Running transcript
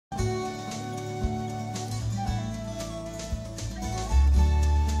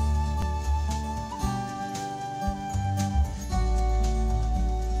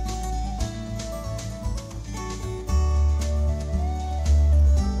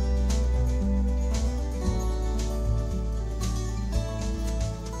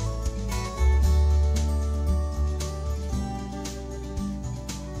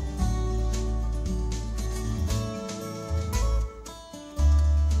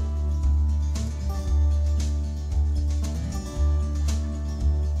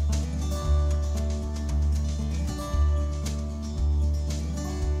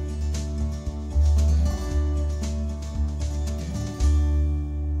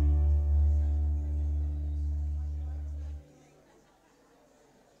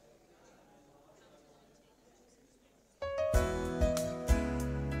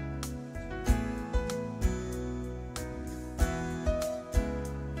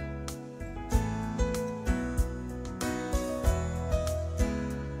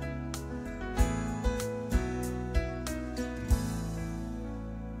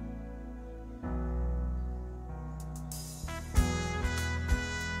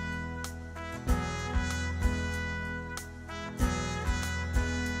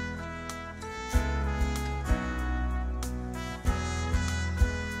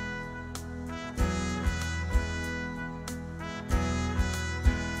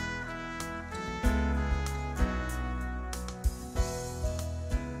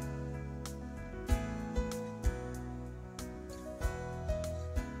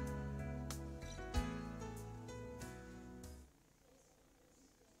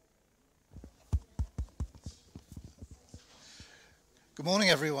Good morning,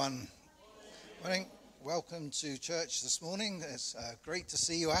 everyone. Morning. Welcome to church this morning. It's great to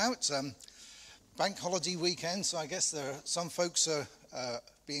see you out. Bank holiday weekend, so I guess some folks are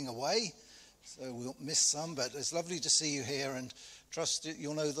being away, so we'll miss some, but it's lovely to see you here and trust that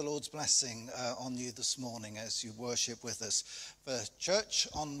you'll know the Lord's blessing on you this morning as you worship with us. For church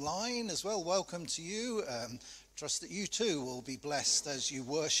online as well, welcome to you. Trust that you too will be blessed as you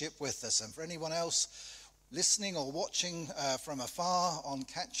worship with us. And for anyone else listening or watching from afar on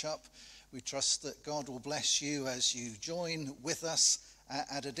catch up, we trust that God will bless you as you join with us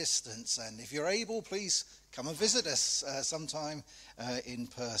at a distance. And if you're able, please come and visit us sometime in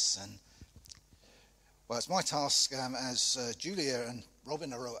person. Well, it's my task as Julia and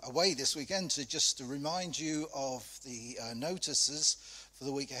Robin are away this weekend to remind you of the notices for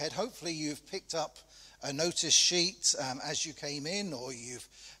the week ahead. Hopefully you've picked up a notice sheet as you came in, or you've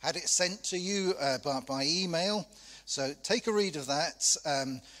had it sent to you by email. So take a read of that,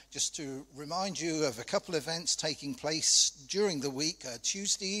 just to remind you of a couple of events taking place during the week.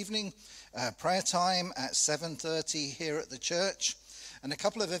 Tuesday evening, prayer time at 7:30 here at the church, and a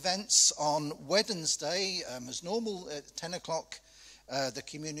couple of events on Wednesday, as normal at 10 o'clock, the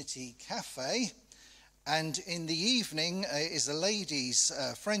community cafe. And in the evening is a ladies'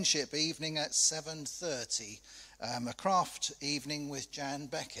 friendship evening at 7:30, a craft evening with Jan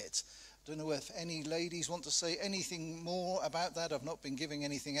Beckett. I don't know if any ladies want to say anything more about that. I've not been giving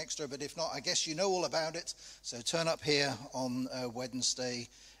anything extra, but if not, I guess you know all about it. So turn up here on Wednesday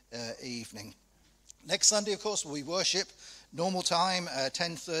evening. Next Sunday, of course, we worship normal time,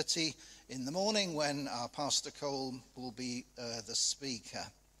 10:30 in the morning, when our Pastor Cole will be the speaker.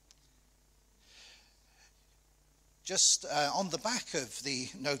 Just on the back of the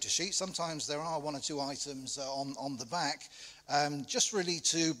notice sheet, sometimes there are one or two items on the back, just really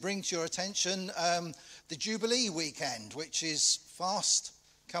to bring to your attention the Jubilee weekend, which is fast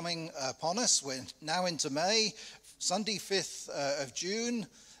coming upon us. We're now into May. Sunday 5th of June,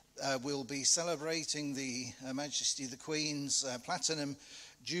 we'll be celebrating the Majesty the Queen's Platinum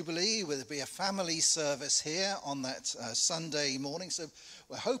Jubilee. There'll be a family service here on that Sunday morning. So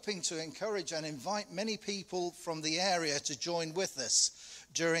we're hoping to encourage and invite many people from the area to join with us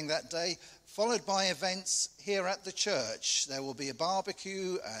during that day, followed by events here at the church. There will be a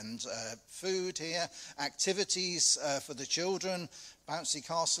barbecue and food here, activities for the children. Bouncy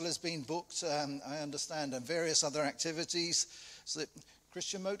Castle has been booked, I understand, and various other activities. So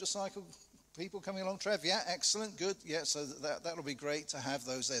Christian motorcycle people coming along, Trev? Yeah, excellent, good. Yeah, so that'll be great to have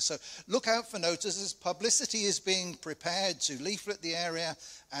those there. So look out for notices. Publicity is being prepared to leaflet the area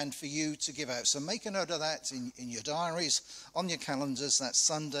and for you to give out. So make a note of that in your diaries, on your calendars. That's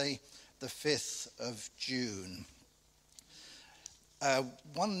Sunday, the 5th of June.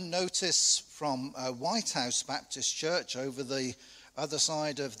 One notice from White House Baptist Church over the other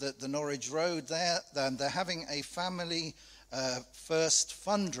side of the Norwich Road there. They're having a family first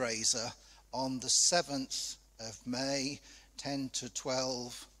fundraiser on the 7th of May, 10 to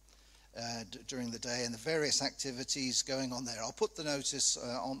 12 during the day, and the various activities going on there. I'll put the notice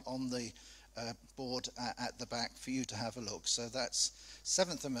on the board at the back for you to have a look. So that's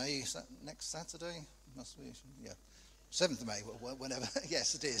 7th of May. Is that next Saturday? Must be, yeah. 7th of May, whenever.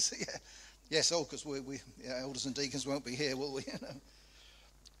 Yes, it is. Yeah. Yes, because we elders and deacons won't be here, will we?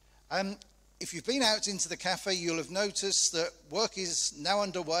 If you've been out into the cafe, you'll have noticed that work is now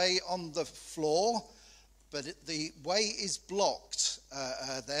underway on the floor, but the way is blocked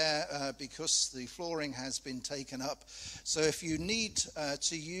there because the flooring has been taken up. So if you need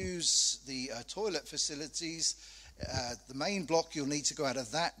to use the toilet facilities, the main block, you'll need to go out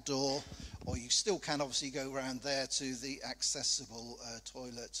of that door, or you still can obviously go around there to the accessible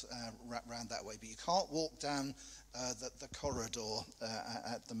toilet round that way, but you can't walk down the corridor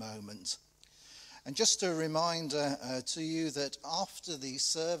at the moment. And just a reminder to you that after the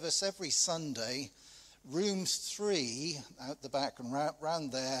service, every Sunday, room 3 out the back and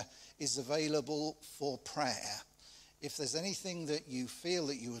round there is available for prayer. If there's anything that you feel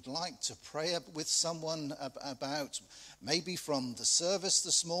that you would like to pray with someone about, maybe from the service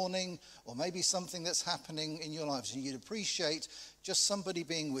this morning, or maybe something that's happening in your lives, and you'd appreciate just somebody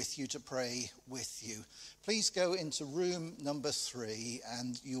being with you to pray with you, please go into room number 3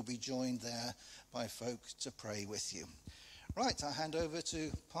 and you'll be joined there by folk to pray with you. Right, I'll hand over to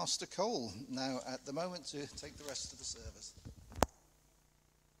Pastor Cole now at the moment to take the rest of the service.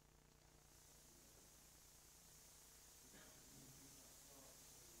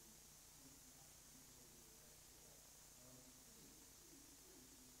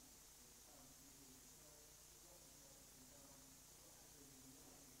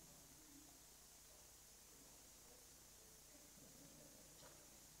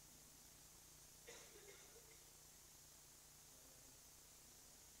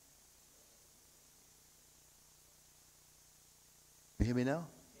 You hear me now?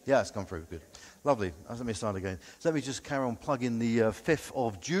 Yeah, it's come through. Good. Lovely. Let me start again. So let me just carry on plugging the 5th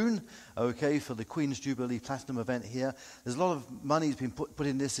of June, okay, for the Queen's Jubilee Platinum event here. There's a lot of money that's been put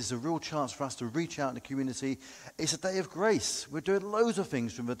in this. It's a real chance for us to reach out in the community. It's a day of grace. We're doing loads of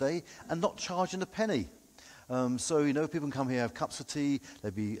things during the day and not charging a penny. So, people can come here, have cups of tea.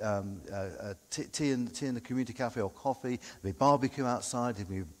 There'll be tea in the community cafe or coffee. There'll be barbecue outside.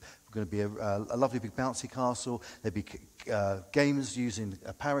 There'll be going to be a lovely big bouncy castle. There'll be games using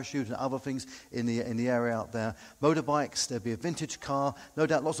a parachute and other things in the area out there. Motorbikes. There'll be a vintage car. No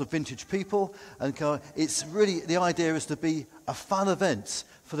doubt, lots of vintage people. And it's really, the idea is to be a fun event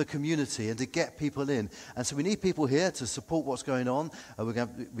for the community and to get people in. And so we need people here to support what's going on.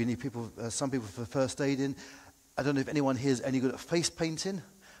 We need people, some people for first aid in. I don't know if anyone here is any good at face painting.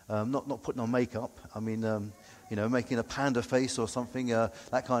 Not putting on makeup. I mean, making a panda face or something,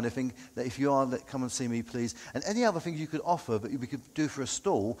 that kind of thing. That if you are, come and see me, please. And any other things you could offer that we could do for a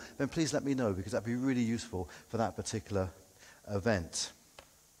stall, then please let me know, because that'd be really useful for that particular event.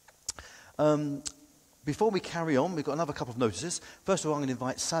 Before we carry on, we've got another couple of notices. First of all, I'm going to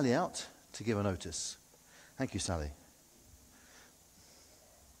invite Sally out to give a notice. Thank you, Sally.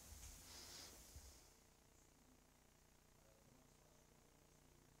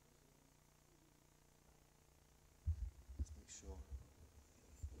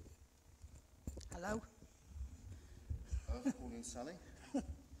 Hello. Calling Sally.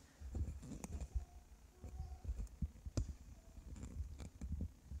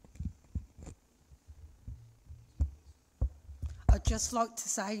 I'd just like to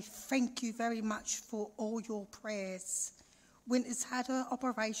say thank you very much for all your prayers. Winter's had her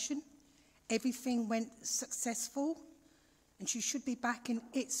operation. Everything went successful, and she should be back in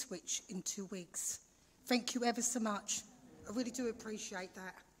Ipswich in 2 weeks. Thank you ever so much. I really do appreciate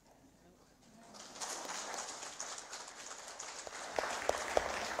that.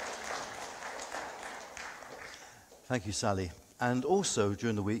 Thank you, Sally. And also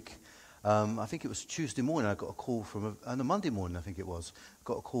during the week, I think it was Tuesday morning, I got a call from, and a Monday morning I think it was,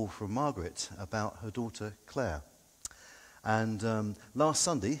 got a call from Margaret about her daughter Claire. And last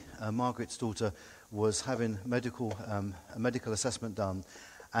Sunday, Margaret's daughter was having a medical assessment done,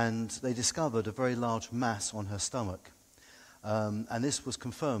 and they discovered a very large mass on her stomach. And this was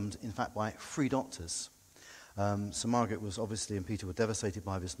confirmed, in fact, by 3 doctors. So Margaret was obviously, and Peter were devastated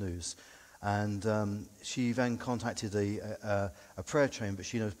by this news. And she then contacted a prayer chain, but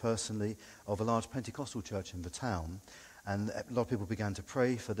she knows personally, of a large Pentecostal church in the town. And a lot of people began to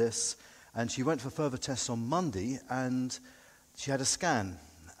pray for this. And she went for further tests on Monday, and she had a scan,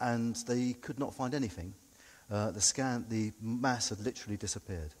 and they could not find anything. The mass had literally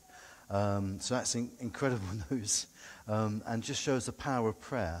disappeared. So that's incredible news, and just shows the power of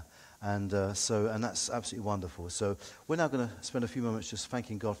prayer. And that's absolutely wonderful. So we're now going to spend a few moments just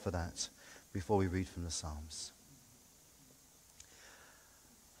thanking God for that before we read from the Psalms.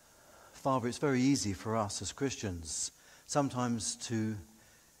 Father, it's very easy for us as Christians sometimes to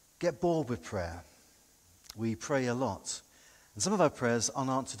get bored with prayer. We pray a lot. And some of our prayers aren't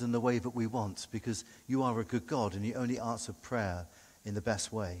answered in the way that we want, because you are a good God and you only answer prayer in the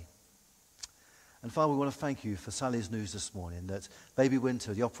best way. And Father, we want to thank you for Sally's news this morning, that baby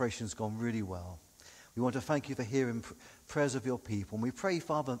Winter, the operation's gone really well. We want to thank you for hearing prayers of your people. And we pray,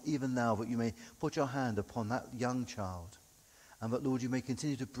 Father, even now that you may put your hand upon that young child, and that, Lord, you may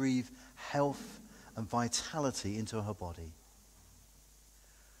continue to breathe health and vitality into her body.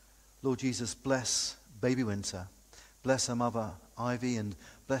 Lord Jesus, bless baby Winter. Bless her mother, Ivy, and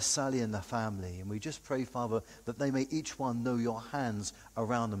bless Sally and the family. And we just pray, Father, that they may each one know your hands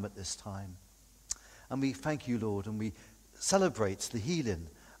around them at this time. And we thank you, Lord, and we celebrate the healing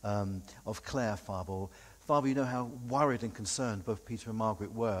of Claire, Father. Father, you know how worried and concerned both Peter and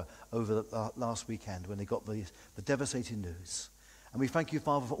Margaret were over the last weekend when they got the devastating news. And we thank you,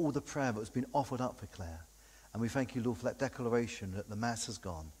 Father, for all the prayer that has been offered up for Claire. And we thank you, Lord, for that declaration that the mass has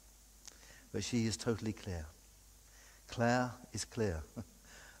gone, but she is totally clear. Claire is clear.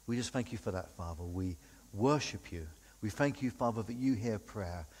 We just thank you for that, Father. We worship you. We thank you, Father, that you hear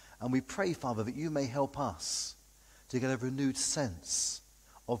prayer. And we pray, Father, that you may help us to get a renewed sense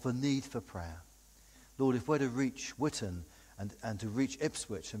of the need for prayer. Lord, if we're to reach Whitton and to reach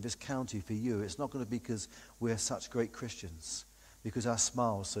Ipswich and this county for you, it's not going to be because we're such great Christians, because our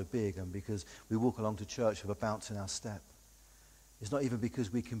smile's so big and because we walk along to church with a bounce in our step. It's not even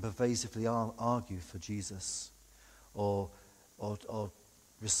because we can pervasively argue for Jesus or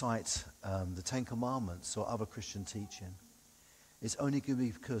recite the Ten Commandments or other Christian teaching. It's only going to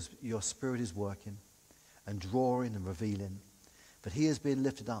be because your Spirit is working and drawing and revealing, that he is being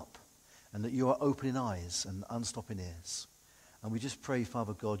lifted up, and that you are opening eyes and unstopping ears. And we just pray,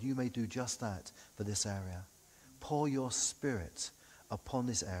 Father God, you may do just that for this area. Pour your Spirit upon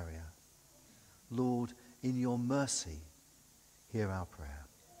this area. Lord, in your mercy, hear our prayer.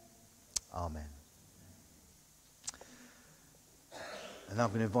 Amen. And now I'm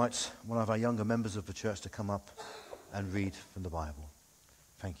going to invite one of our younger members of the church to come up and read from the Bible.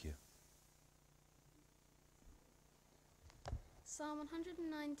 Thank you. Psalm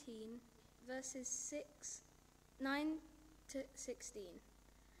 119, verses 9 to 16.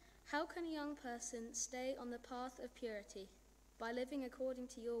 How can a young person stay on the path of purity? By living according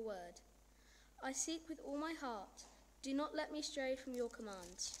to your word. I seek with all my heart. Do not let me stray from your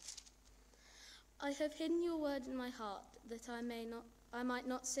commands. I have hidden your word in my heart, that I might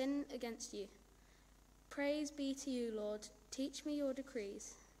not sin against you. Praise be to you, Lord. Teach me your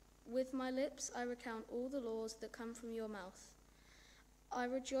decrees. With my lips I recount all the laws that come from your mouth. I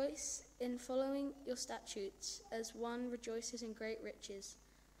rejoice in following your statutes, as one rejoices in great riches.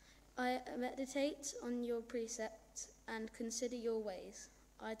 I meditate on your precepts and consider your ways.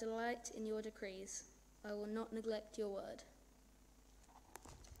 I delight in your decrees. I will not neglect your word.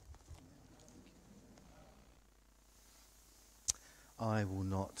 I will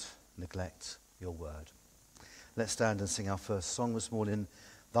not neglect your word. Let's stand and sing our first song this morning.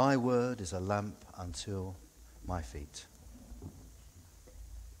 Thy word is a lamp until my feet.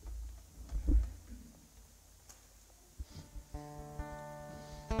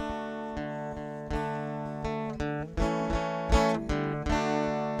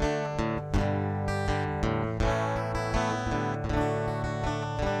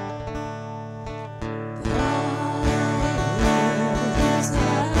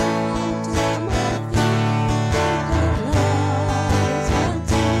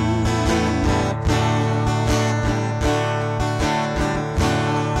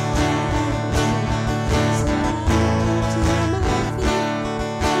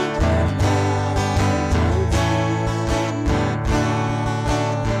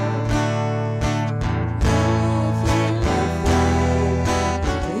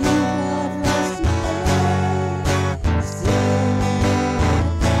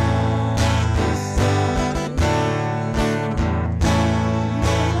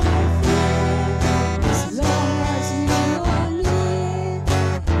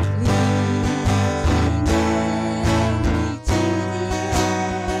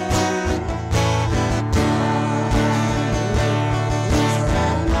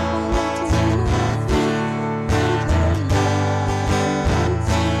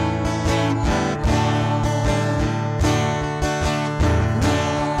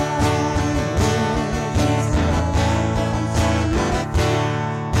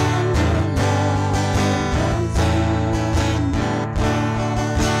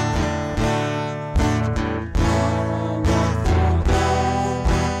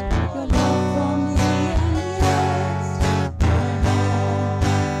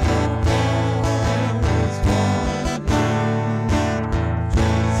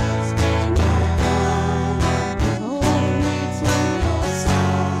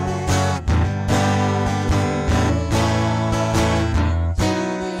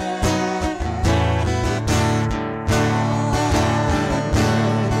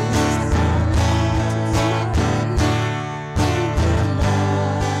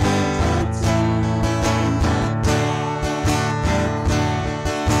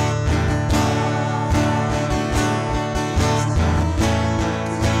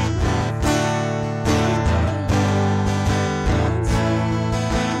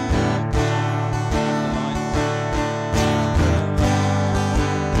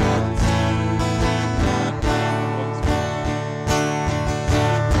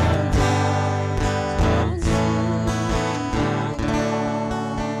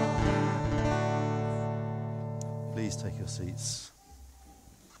 Take your seats.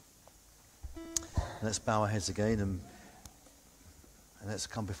 Let's bow our heads again and let's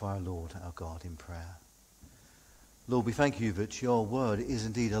come before our Lord, our God, in prayer. Lord, we thank you that your word is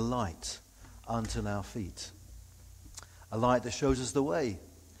indeed a light unto our feet. A light that shows us the way.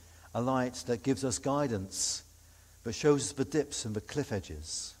 A light that gives us guidance, but shows us the dips and the cliff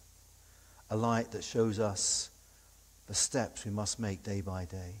edges. A light that shows us the steps we must make day by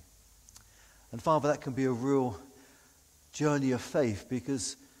day. And Father, that can be a real journey of faith,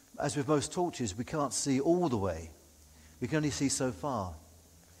 because as with most torches, we can't see all the way. We can only see so far.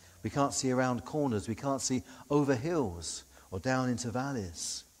 We can't see around corners. We can't see over hills or down into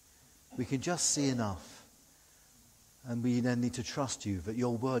valleys. We can just see enough. And we then need to trust you that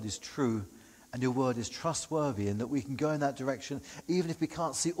your word is true and your word is trustworthy, and that we can go in that direction even if we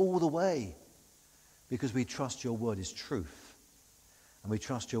can't see all the way, because we trust your word is truth And we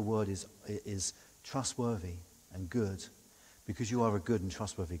trust your word is trustworthy and good, because you are a good and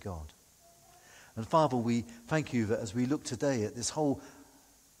trustworthy God. And Father, we thank you that as we look today at the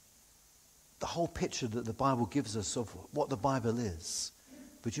whole picture that the Bible gives us of what the Bible is,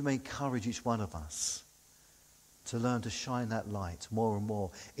 but you may encourage each one of us to learn to shine that light more and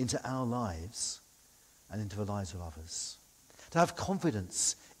more into our lives and into the lives of others. To have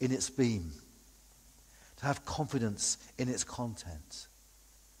confidence in its beam. To have confidence in its content.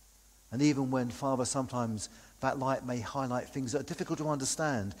 And even when, Father, sometimes that light may highlight things that are difficult to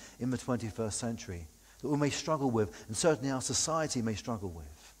understand in the 21st century, that we may struggle with, and certainly our society may struggle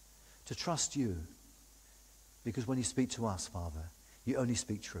with, to trust you. Because when you speak to us, Father, you only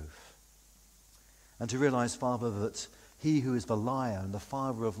speak truth. And to realize, Father, that he who is the liar and the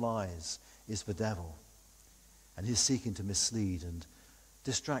father of lies is the devil. And he's seeking to mislead and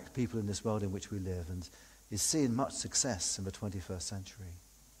distract people in this world in which we live, and is seeing much success in the 21st century.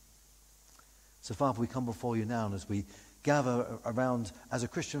 So, Father, we come before you now, and as we gather around as a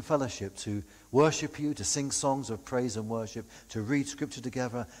Christian fellowship to worship you, to sing songs of praise and worship, to read scripture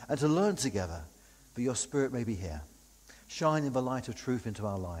together, and to learn together, that your Spirit may be here, shining the light of truth into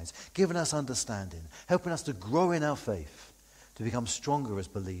our lives, giving us understanding, helping us to grow in our faith, to become stronger as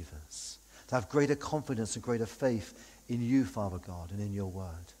believers, to have greater confidence and greater faith in you, Father God, and in your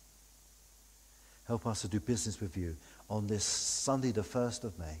word. Help us to do business with you on this Sunday, the 1st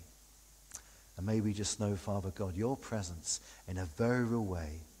of May. And may we just know, Father God, your presence in a very real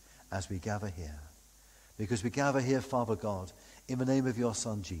way as we gather here. Because we gather here, Father God, in the name of your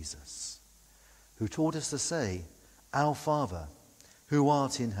Son, Jesus, who taught us to say, Our Father, who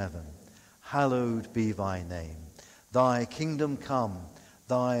art in heaven, hallowed be thy name. Thy kingdom come,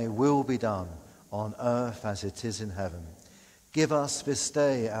 thy will be done, on earth as it is in heaven. Give us this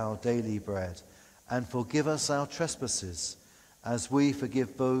day our daily bread, and forgive us our trespasses, as we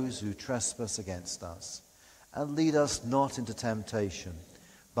forgive those who trespass against us. And lead us not into temptation,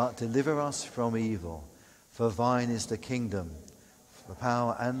 but deliver us from evil. For thine is the kingdom, the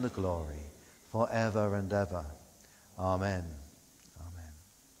power and the glory, forever and ever. Amen. Amen.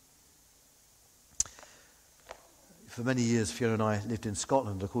 For many years, Fiona and I lived in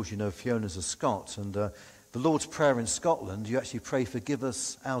Scotland. Of course, you know Fiona's a Scot. And the Lord's Prayer in Scotland, you actually pray, forgive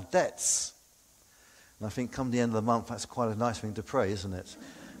us our debts. And I think come the end of the month, that's quite a nice thing to pray, isn't it?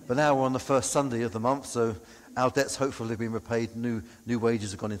 But now we're on the first Sunday of the month, so our debts hopefully have been repaid. New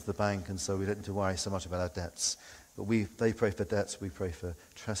wages have gone into the bank, and so we don't need to worry so much about our debts. But they pray for debts, we pray for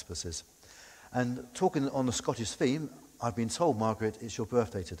trespasses. And talking on the Scottish theme, I've been told, Margaret, it's your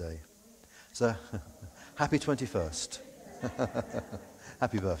birthday today. So, happy 21st.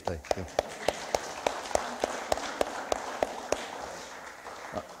 Happy birthday.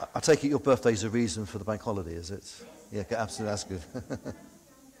 I take it your birthday is a reason for the bank holiday, is it? Yeah, absolutely, that's good.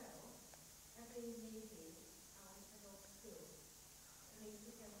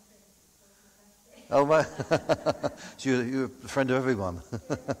 Oh, my. So you're a friend of everyone.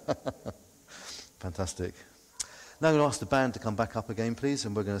 Fantastic. Now I'm going to ask the band to come back up again, please,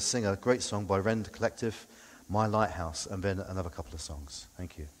 and we're going to sing a great song by Rend Collective, My Lighthouse, and then another couple of songs.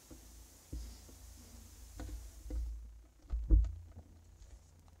 Thank you.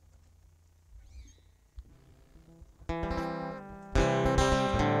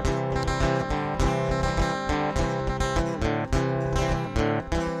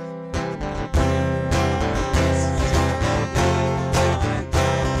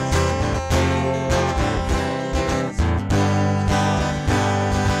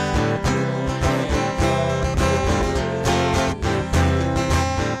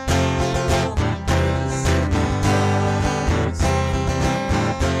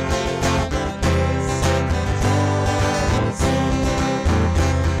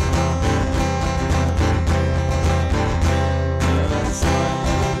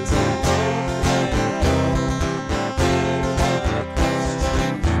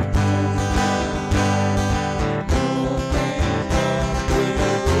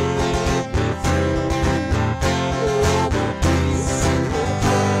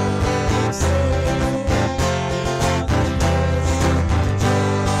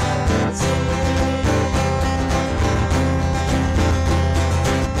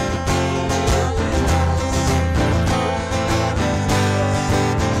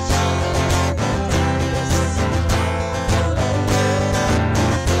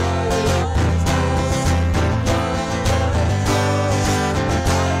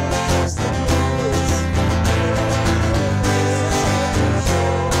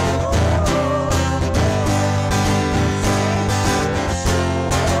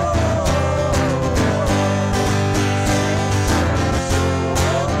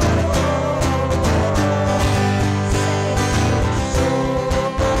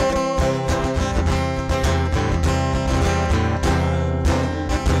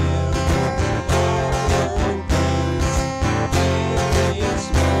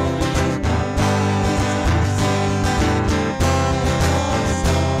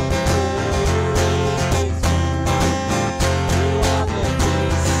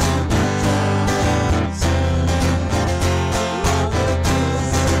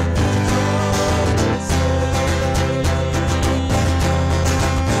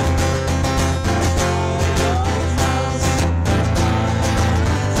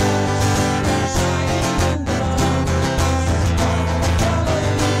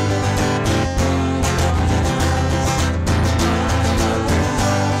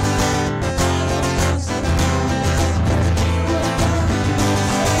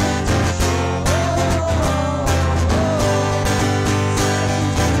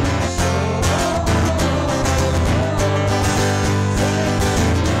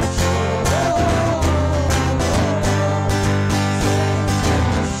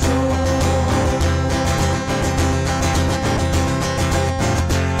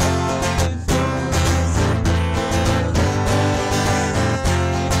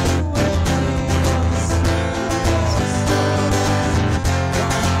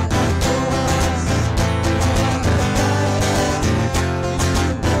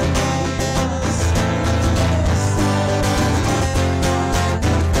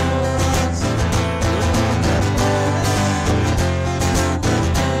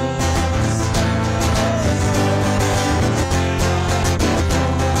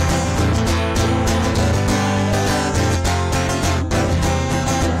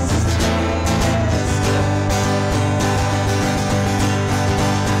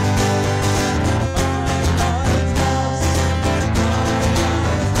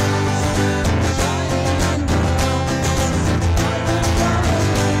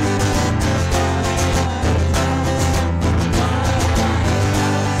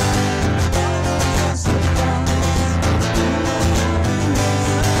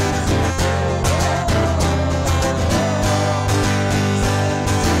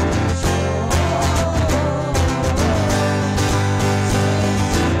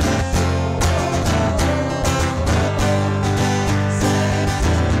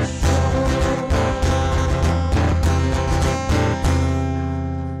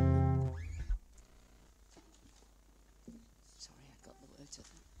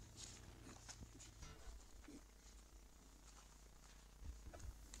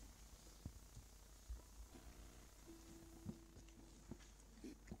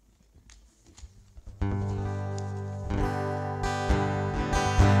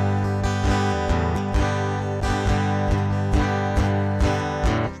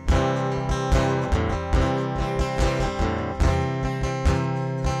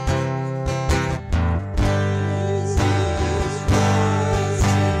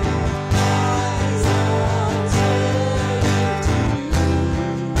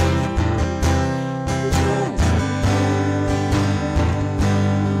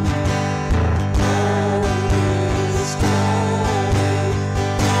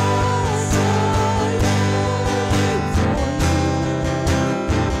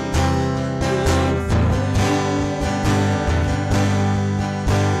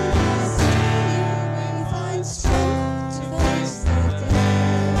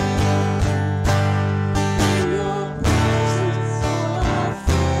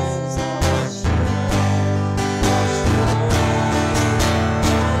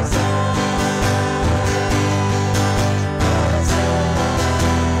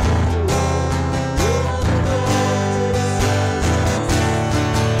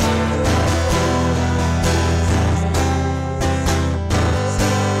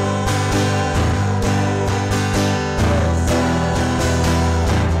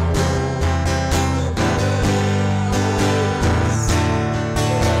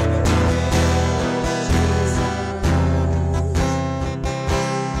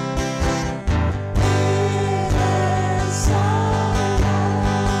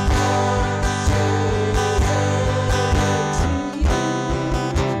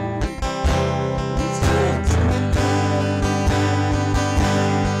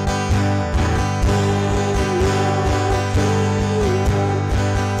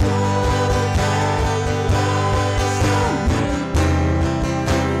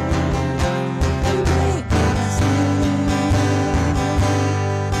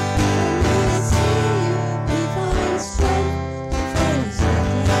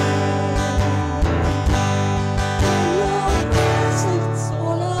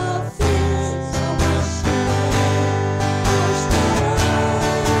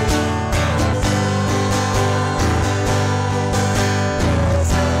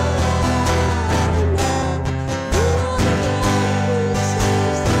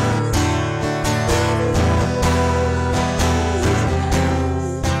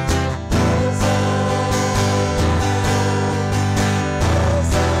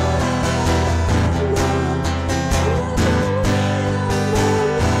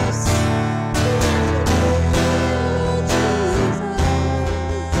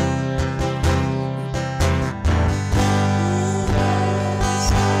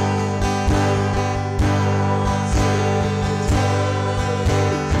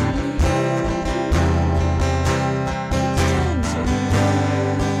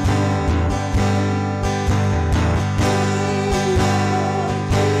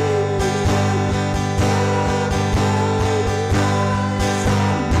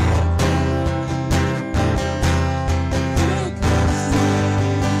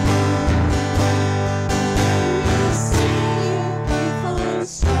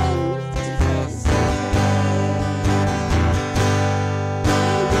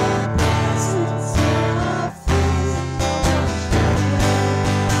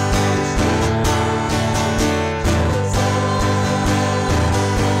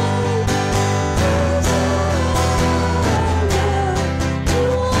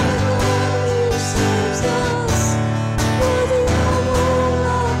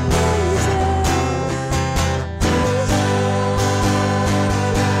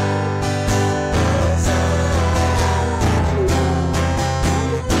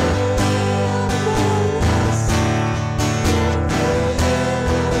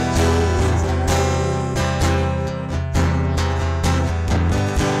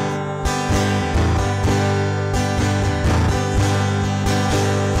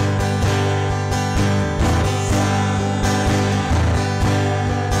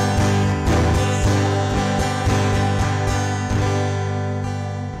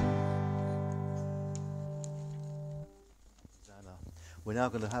 we're now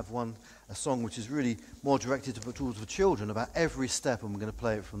going to have a song which is really more directed towards the children about every step, and we're going to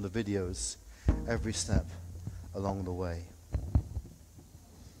play it from the videos, every step along the way.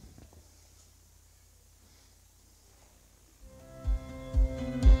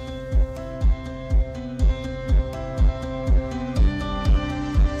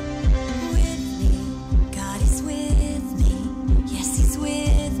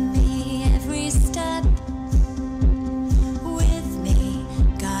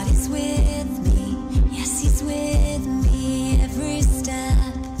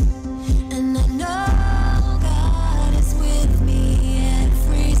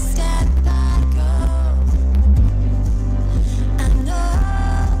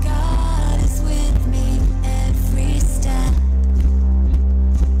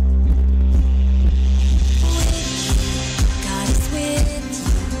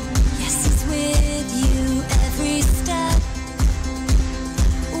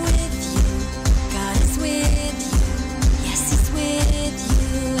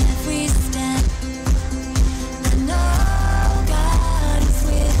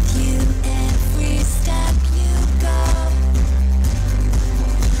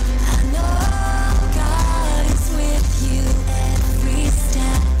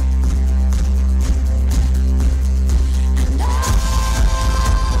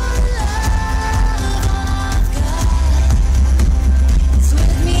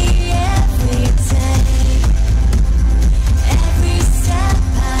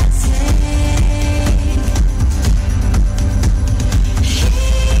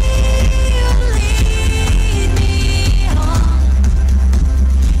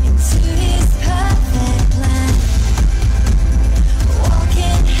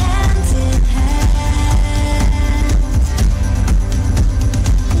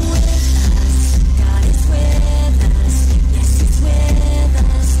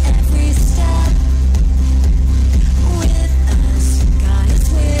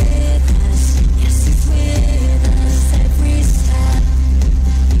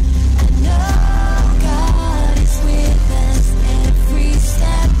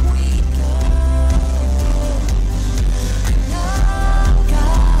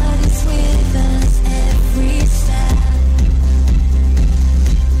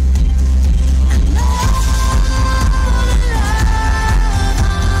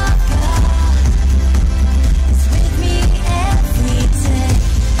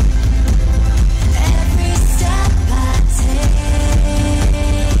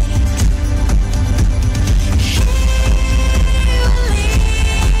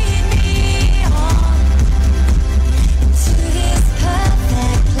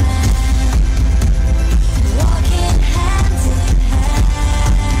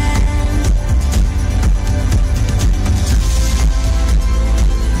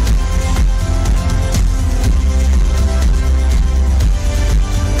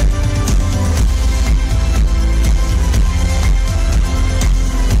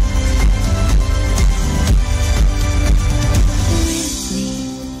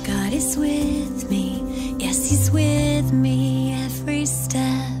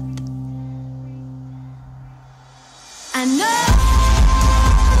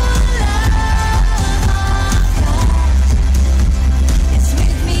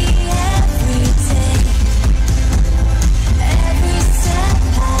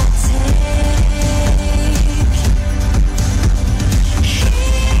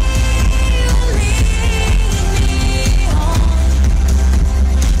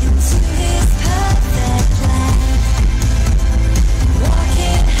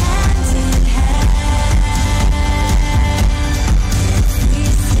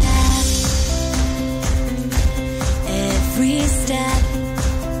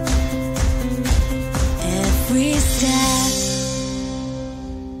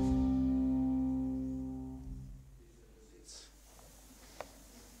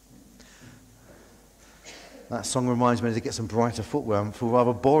 That song reminds me to get some brighter footwear. I feel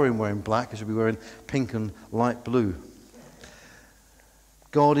rather boring wearing black. I should be wearing pink and light blue.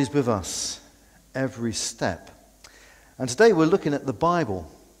 God is with us every step. And today we're looking at the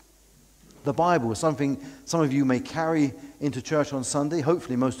Bible. The Bible is something some of you may carry into church on Sunday.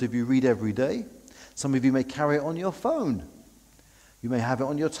 Hopefully most of you read every day. Some of you may carry it on your phone. You may have it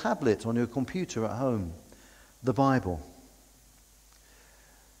on your tablet, on your computer at home. The Bible.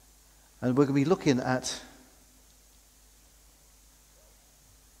 And we're going to be looking at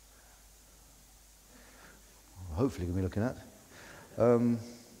hopefully going to be looking at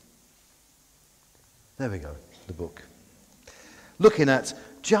there we go, the book. Looking at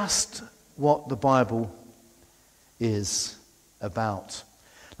just what the Bible is about.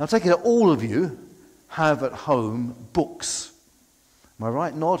 Now, taking it all of you have at home books. Am I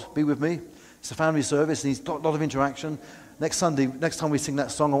right? Nod, be with me. It's a family service, needs a lot of interaction. Next Sunday, next time we sing that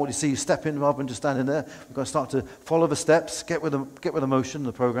song, I want you to see you stepping rather than just standing there. We're going to start to follow the steps, get with the motion,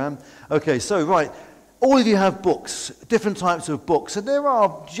 the program. Okay, so right, all of you have books, different types of books, and there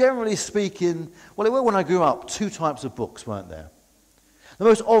are, generally speaking, well, there were when I grew up, 2 types of books, weren't there? The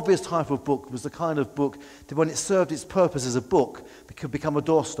most obvious type of book was the kind of book that when it served its purpose as a book, it could become a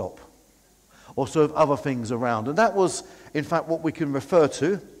doorstop or serve other things around. And that was, in fact, what we can refer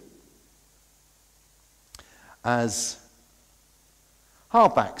to as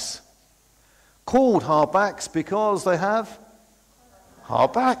hardbacks. Called hardbacks because they have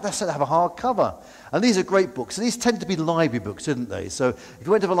hardback. That's it, they have a hard cover. And these are great books. And these tend to be library books, didn't they? So if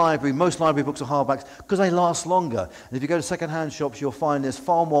you went to the library, most library books are hardbacks because they last longer. And if you go to second-hand shops, you'll find there's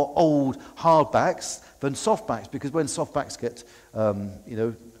far more old hardbacks than softbacks, because when softbacks get,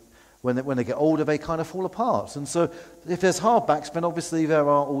 when they get older, they kind of fall apart. And so if there's hardbacks, then obviously there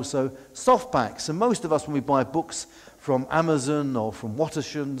are also softbacks. And most of us, when we buy books from Amazon or from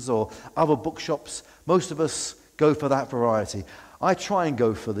Watershans or other bookshops, most of us go for that variety. I try and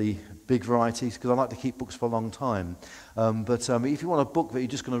go for the big varieties because I like to keep books for a long time. But if you want a book that you're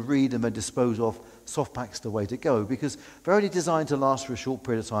just going to read and then dispose of, softback's the way to go, because they're only designed to last for a short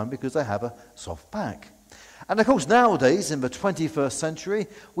period of time because they have a soft back. And of course, nowadays, in the 21st century,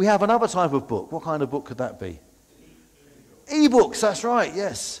 we have another type of book. What kind of book could that be? E-books, that's right,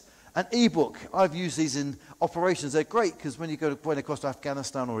 yes. An e-book. I've used these in operations. They're great because when you go across to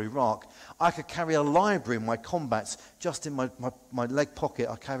Afghanistan or Iraq, I could carry a library in my combats just in my leg pocket.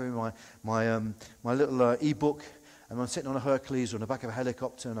 I carry my little e-book, and I'm sitting on a Hercules or on the back of a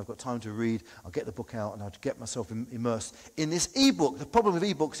helicopter and I've got time to read. I'll get the book out and I'll get myself immersed in this e-book. The problem with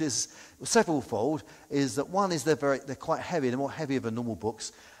e-books is severalfold. Is that one is they're quite heavy. They're more heavier than normal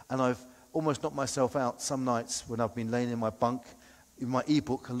books, and I've almost knocked myself out some nights when I've been laying in my bunk in my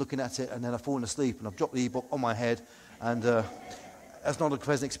e-book and looking at it, and then I've fallen asleep and I've dropped the e-book on my head, and that's not a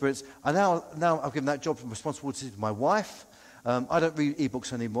pleasant experience. And now I've given that job and responsibility to my wife. I don't read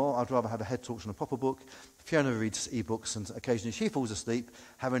e-books anymore. I'd rather have a head talks on a proper book. Fiona reads e-books, and occasionally she falls asleep,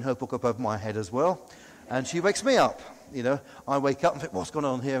 having her book above my head as well, and she wakes me up. I wake up and think, what's going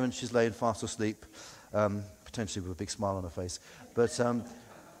on here? And she's laying fast asleep, potentially with a big smile on her face. But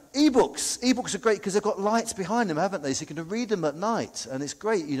E-books are great because they've got lights behind them, haven't they? So you can read them at night, and it's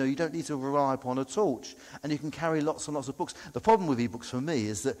great. You don't need to rely upon a torch, and you can carry lots and lots of books. The problem with e-books for me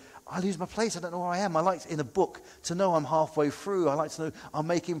is that I lose my place. I don't know where I am. I like in a book to know I'm halfway through. I like to know I'm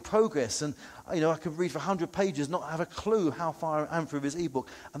making progress, and I could read for 100 pages, not have a clue how far I am through this e-book,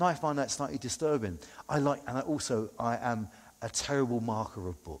 and I find that slightly disturbing. I am a terrible marker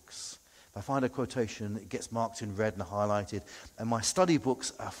of books. If I find a quotation, it gets marked in red and highlighted. And my study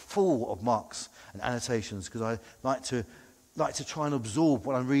books are full of marks and annotations because I like to try and absorb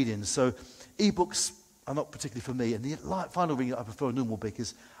what I'm reading. So e-books are not particularly for me. And the final reason I prefer a normal book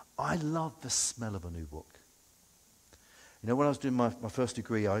is I love the smell of a new book. When I was doing my first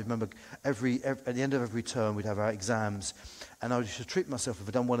degree, I remember at the end of every term we'd have our exams, and I used to treat myself, if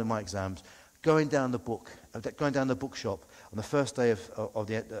I'd done one of my exams, going down the bookshop on the first day of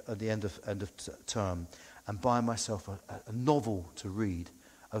the end of term and buying myself a novel to read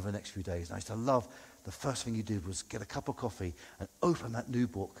over the next few days. And I used to love the first thing you did was get a cup of coffee and open that new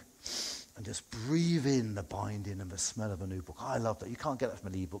book and just breathe in the binding and the smell of a new book. I love that. You can't get that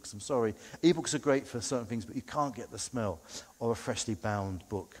from e-books. I'm sorry. E-books are great for certain things, but you can't get the smell of a freshly bound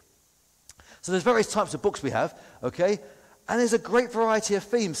book. So there's various types of books we have, okay? And there's a great variety of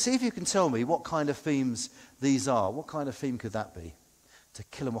themes. See if you can tell me what kind of themes these are. What kind of theme could that be? To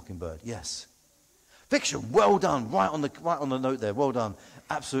Kill a Mockingbird, yes. Fiction, well done. Right on the note there, well done.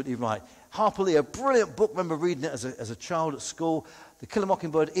 Absolutely right. Harper Lee, a brilliant book. Remember reading it as a child at school. To Kill a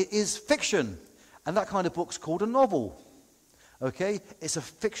Mockingbird, it is fiction. And that kind of book's called a novel. Okay? It's a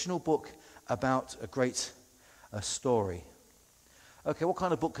fictional book about a great story. Okay, what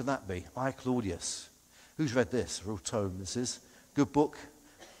kind of book could that be? I, Claudius. Who's read this? Real tome, this is. Good book.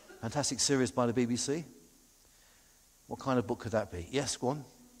 Fantastic series by the BBC. What kind of book could that be? Yes, go on.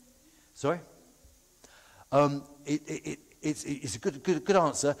 Sorry? It's a good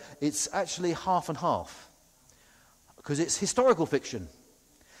answer. It's actually half and half. Because it's historical fiction.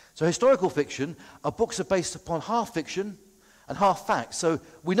 So historical fiction are books that are based upon half fiction and half fact. So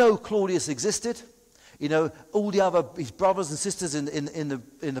we know Claudius existed. All his brothers and sisters in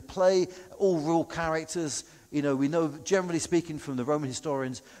the play, all real characters. We know, generally speaking, from the Roman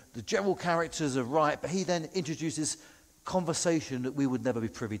historians, the general characters are right, but he then introduces conversation that we would never be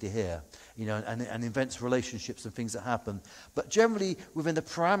privy to hear, you know, and invents relationships and things that happen, but generally within the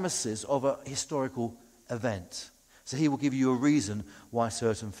parameters of a historical event. So he will give you a reason why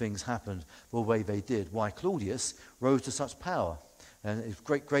certain things happened the way they did, why Claudius rose to such power. And it's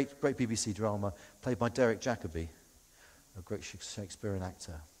great BBC drama played by Derek Jacobi, a great Shakespearean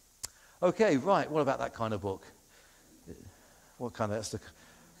actor. Okay, right, what about that kind of book? What kind of, it's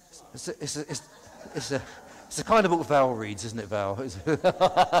the kind of book Val reads, isn't it, Val?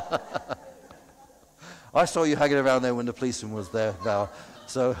 I saw you hanging around there when the policeman was there, Val.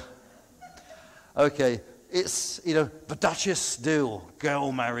 So, okay, it's, you know, the Duchess deal,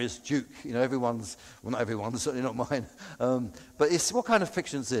 girl marries Duke. You know, everyone's, well, not everyone's, certainly not mine. But it's, what kind of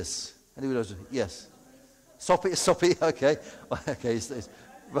fiction is this? Anyone knows? Yes. Soppy, okay. Okay,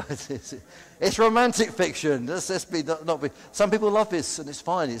 it's romantic fiction. Let's be, not be. Some people love this, and it's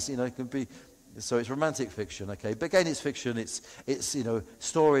fine. It's, you know, it can be. So it's romantic fiction, okay. But again, it's fiction. It's you know,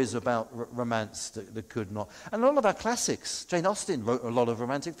 stories about romance that could not. And a lot of our classics. Jane Austen wrote a lot of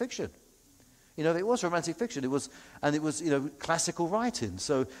romantic fiction. You know, it was romantic fiction. It was, you know, classical writing.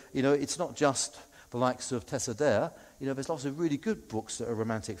 So, you know, it's not just the likes of Tessa Dare. You know, there's lots of really good books that are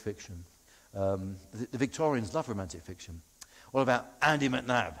romantic fiction. The Victorians love romantic fiction. What about Andy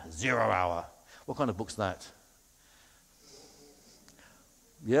McNab, 0 Hour? What kind of book's that?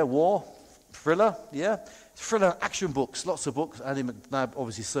 Yeah, war, thriller, yeah. Thriller, action books, lots of books. Andy McNab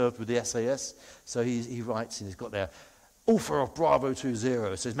obviously served with the SAS, so he writes and he's got there. Author of Bravo 20,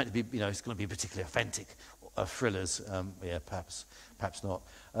 so it's meant to be, you know, it's going to be particularly authentic thrillers. Yeah, perhaps not.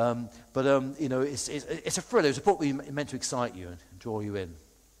 You know, it's a thriller. It's a book meant to excite you and draw you in.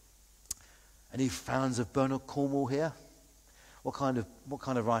 Any fans of Bernard Cornwell here? What kind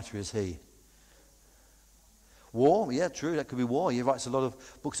of writer is he? War, yeah, true, that could be war. He writes a lot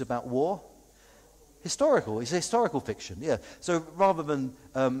of books about war. Historical, it's historical fiction, yeah. So rather than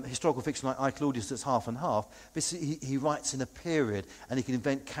historical fiction like I, Claudius, that's half and half, he writes in a period and he can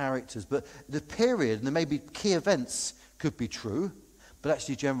invent characters. But the period, and there may be key events, could be true, but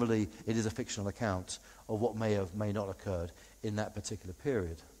actually generally it is a fictional account of what may have, may not have occurred in that particular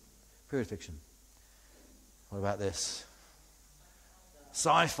period. Period fiction. What about this?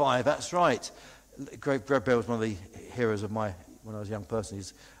 Sci-fi, that's right. Greg Bell was one of the heroes of my, when I was a young person.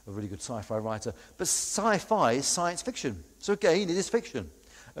 He's a really good sci-fi writer. But sci-fi is science fiction. So again, it is fiction.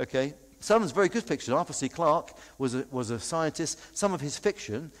 Okay? Someone's very good fiction. Arthur C. Clarke was a scientist. Some of his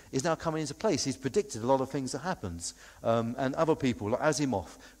fiction is now coming into place. He's predicted a lot of things that happens. And other people, like Asimov,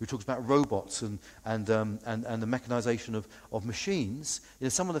 who talks about robots and the mechanization of machines, you know,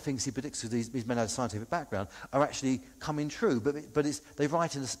 some of the things he predicts, because these men have a scientific background, are actually coming true. But they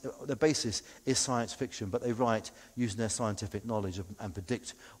write in the basis is science fiction, but they write using their scientific knowledge and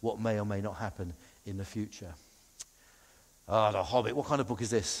predict what may or may not happen in the future. Ah, The Hobbit. What kind of book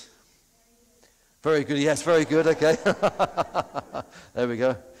is this? Very good, yes, very good, okay. There we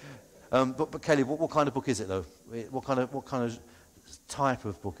go. But Kelly, what kind of book is it, though? What kind of type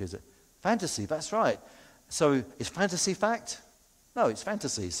of book is it? Fantasy, that's right. So is fantasy fact? No, it's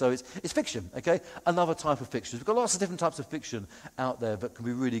fantasy. So it's fiction, okay? Another type of fiction. We've got lots of different types of fiction out there that can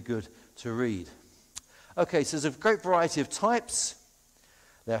be really good to read. Okay, so there's a great variety of types.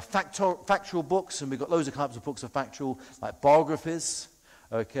 There are factual books, and we've got loads of types of books of factual, like biographies.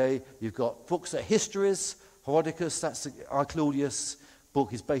 Okay, you've got books that are histories. Herodotus, that's our Claudius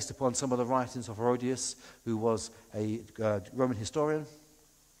book, is based upon some of the writings of Herodotus, who was a Roman historian.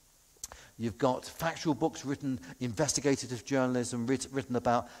 You've got factual books written, investigative journalism, written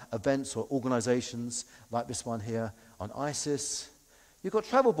about events or organizations, like this one here on ISIS. You've got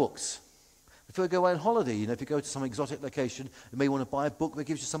travel books. If you go away on holiday, you know, if you go to some exotic location, you may want to buy a book that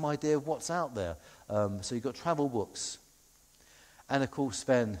gives you some idea of what's out there. So you've got travel books. And of course,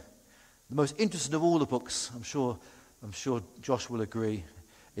 then, the most interesting of all the books, I'm sure Josh will agree,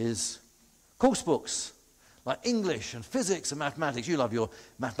 is course books, like English and physics and mathematics. You love your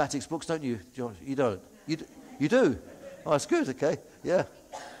mathematics books, don't you, Josh? You don't? You do? Oh, that's good, okay, yeah.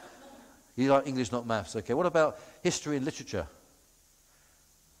 You like English, not maths, okay. What about history and literature?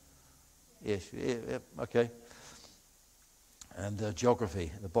 Yes, yeah, okay. And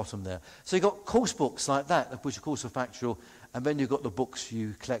geography at the bottom there. So you've got course books like that, which of course are factual, and then you've got the books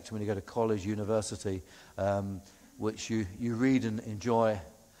you collect when you go to college, university, which you read and enjoy,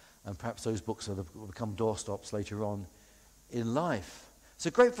 and perhaps those books will become doorstops later on in life. So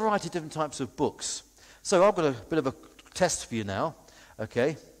a great variety of different types of books. So I've got a bit of a test for you now,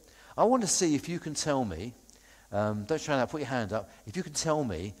 okay? I want to see if you can tell me, don't try that, put your hand up, if you can tell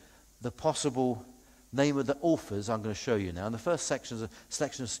me the possible name of the authors I'm going to show you now. And the first section is a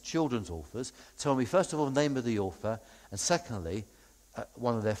selection of children's authors. Tell me, first of all, the name of the author, And secondly,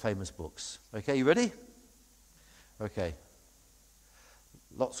 one of their famous books. Okay, you ready? Okay.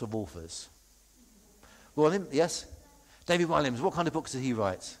 Lots of authors. William, yes? David Williams, what kind of books did he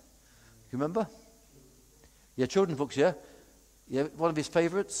write? You remember? Yeah, children's books, yeah? Yeah, one of his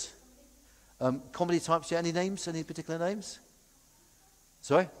favourites? Comedy types, yeah? Any names? Any particular names?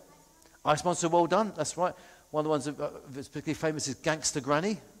 Sorry? Ice Monster, well done. That's right. One of the ones that's particularly famous is Gangster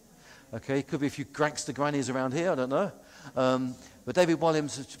Granny. Okay, could be a few Gangster Grannies around here, I don't know. But David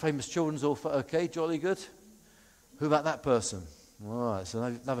Williams, a famous children's author. Okay, jolly good. Who about that person? All right,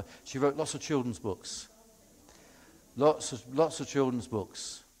 so she wrote lots of children's books. Lots of children's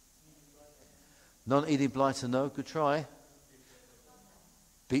books. Non-Edith Blyton, no, good try.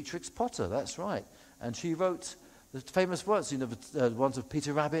 Beatrix Potter, that's right. And she wrote the famous works, the ones of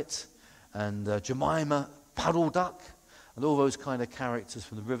Peter Rabbit and Jemima, Puddle Duck, and all those kind of characters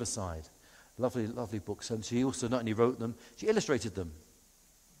from the Riverside. Lovely, lovely books. And she also not only wrote them, she illustrated them.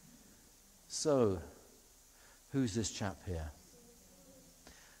 So, who's this chap here?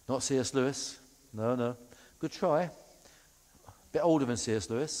 Not C.S. Lewis? No. Good try. Bit older than C.S.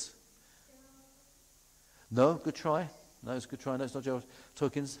 Lewis. No, good try. No, it's a good try. No, it's not Gerald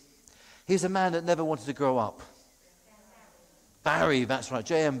Tolkien's. He's a man that never wanted to grow up. Barrie, that's right.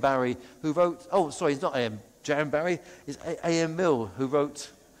 J.M. Barrie, who wrote... Oh, sorry, he's not J.M. Barrie. It's A.M. Mill, who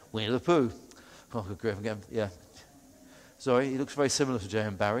wrote Winnie the Pooh. Oh, good grief, again. Yeah. Sorry, he looks very similar to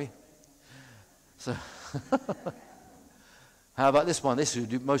J.M. Barrie. So... How about this one? Most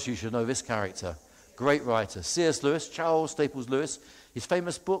of you should know this character. Great writer. C.S. Lewis, Charles Staples Lewis. His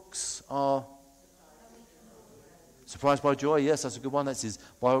famous books are... Surprised by Joy, yes, that's a good one. That's his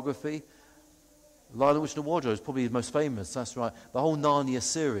biography. Lion, the Witch, and the Wardrobe is probably his most famous, that's right. The whole Narnia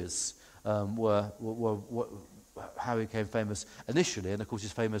series were how he became famous initially, and of course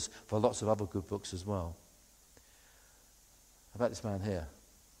he's famous for lots of other good books as well. How about this man here?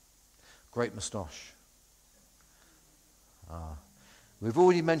 Great moustache. We've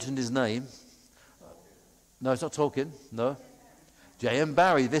already mentioned his name. No, it's not Tolkien, no. J.M.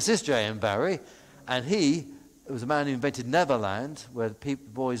 Barrie, this is J.M. Barrie, and he was a man who invented Neverland, where the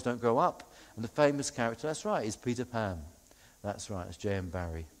boys don't grow up, and the famous character, that's right, is Peter Pan. That's right, it's J.M.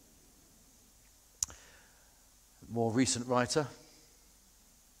 Barrie. More recent writer.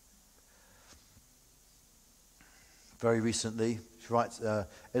 Very recently, she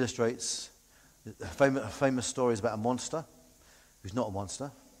illustrates famous stories about a monster who's not a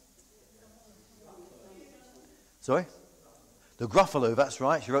monster. Sorry? The Gruffalo, that's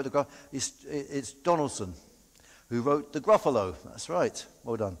right. She wrote the Gruffalo. It's Donaldson who wrote the Gruffalo. That's right.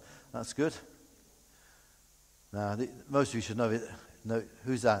 Well done. That's good. Now, most of you should know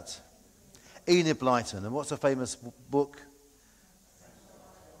who's that? Enid Blyton. And what's a famous book?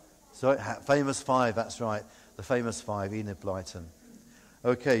 Sorry, Famous Five. That's right. The Famous Five, Enid Blyton.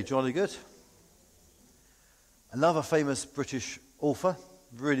 Okay, jolly good. Another famous British author,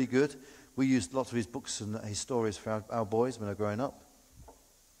 really good. We used lots of his books and his stories for our boys when they were growing up.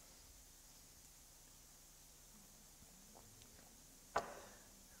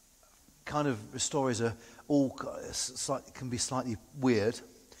 Kind of stories are all can be slightly weird.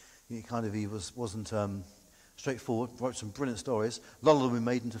 He wasn't straightforward. Wrote some brilliant stories. A lot of them were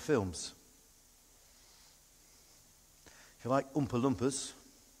made into films. If you like Oompa Loompas.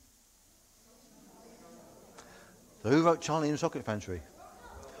 So who wrote Charlie and the Chocolate Factory?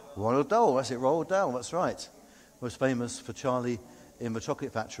 Roald Dahl, that's it, Roald Dahl, that's right. Most famous for Charlie in the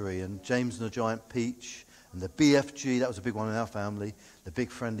Chocolate Factory and James and the Giant Peach and the BFG, that was a big one in our family, the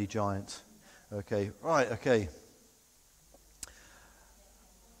Big Friendly Giant. Okay, right, okay.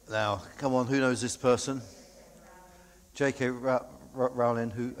 Now, come on, who knows this person? J.K.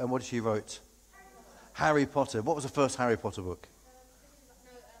 Rowling, and what did she write? Harry Potter. What was the first Harry Potter book?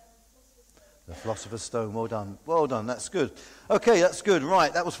 The Philosopher's Stone. Well done. Well done. That's good. Okay, that's good.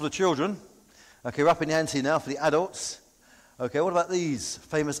 Right, that was for the children. Okay, we're up in the ante now for the adults. Okay, what about these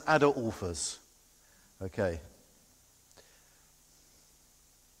famous adult authors? Okay.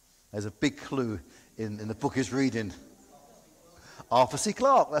 There's a big clue in the book he's reading. Arthur C.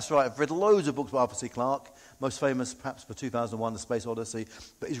 Clarke. That's right. I've read loads of books by Arthur C. Clarke. Most famous perhaps for 2001, The Space Odyssey.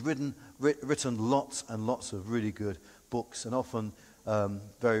 But he's written lots and lots of really good books and often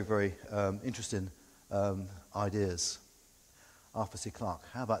very, very interesting ideas. Arthur C. Clarke.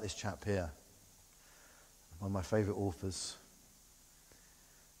 How about this chap here? One of my favourite authors.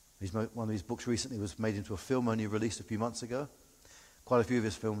 One of his books recently was made into a film, only released a few months ago. Quite a few of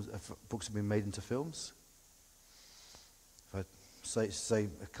his books have been made into films. If I say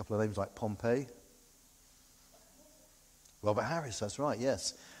a couple of names like Pompeii. Robert Harris, that's right,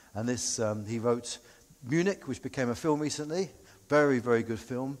 yes. And this he wrote Munich, which became a film recently. Very, very good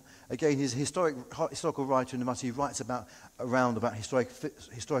film. Again, he's a historical writer in the matter. He writes around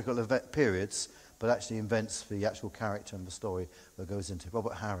historical periods, but actually invents the actual character and the story that goes into it.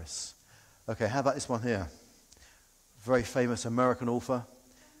 Robert Harris. Okay, how about this one here? Very famous American author.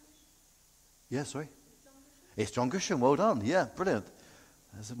 Yeah, sorry? It's John Grisham. Well done. Yeah, brilliant.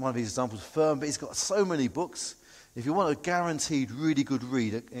 That's one of these examples. Firm, but he's got so many books. If you want a guaranteed really good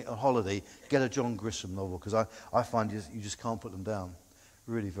read on holiday, get a John Grisham novel, because I find you just can't put them down.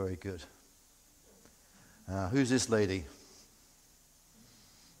 Really very good. Who's this lady?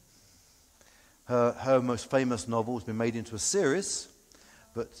 Her most famous novel has been made into a series,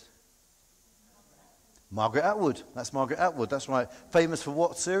 but Margaret Atwood. That's Margaret Atwood. That's right. Famous for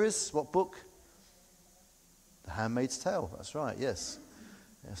what series? What book? The Handmaid's Tale. That's right. Yes.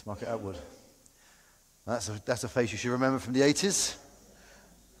 Yes, Margaret Atwood. That's a face you should remember from the 80s.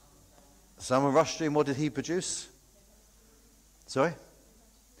 Salman Rushdie, and what did he produce? Sorry?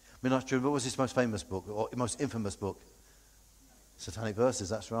 Maynard, what was his most famous book, or most infamous book? Satanic Verses,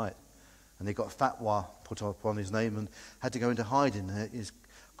 that's right. And he got a fatwa put upon his name and had to go into hiding. It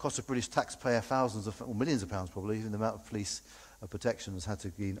cost the British taxpayer millions of pounds probably, even the amount of police protections had to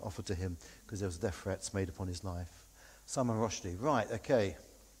be offered to him because there was death threats made upon his life. Salman Rushdie. Right, okay.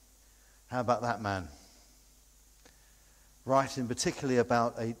 How about that man? Writing particularly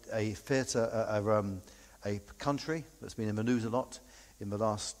about a theatre, a country that's been in the news a lot in the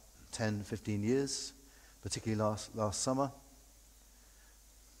last 10, 15 years, particularly last summer.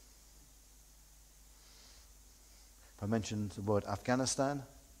 If I mentioned the word Afghanistan,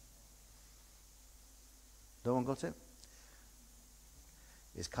 no one got it?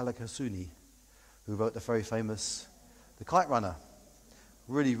 It's Khaled Hosseini, who wrote the very famous The Kite Runner.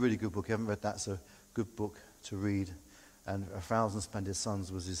 Really, really good book. If you haven't read that, it's a good book to read. And A Thousand Splendid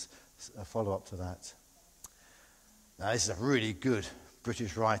Suns was his follow-up to that. Now, this is a really good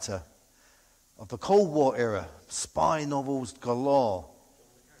British writer of the Cold War era. Spy novels galore.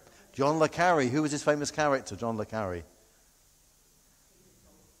 John le Carre. Who was his famous character, John le Carre?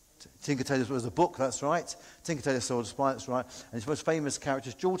 Tinker Tailor was a book, that's right. Tinker Tailor Soldier Spy, that's right. And his most famous character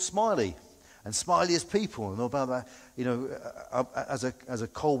is George Smiley. And Smiley is people, and all about that. You know, as a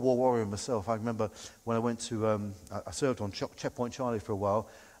Cold War warrior myself, I remember when I went to, I served on Checkpoint Charlie for a while,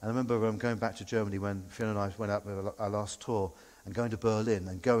 and I remember going back to Germany when Fiona and I went out with our last tour, and going to Berlin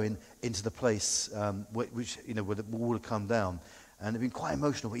and going into the place which you know where the wall had come down, and it'd been quite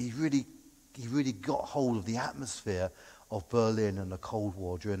emotional. But he really got hold of the atmosphere of Berlin and the Cold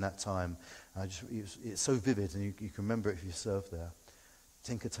War during that time. It's so vivid, and you can remember it if you served there.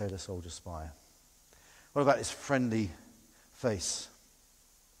 Tinker Tailor Soldier Spy. What about his friendly face?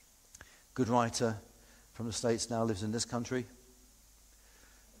 Good writer from the States, now lives in this country.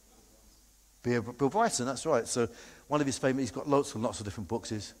 Bill Bryson, that's right. So one of his famous, he's got lots and lots of different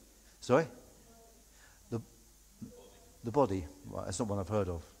books. Sorry? The Body. Right, that's not one I've heard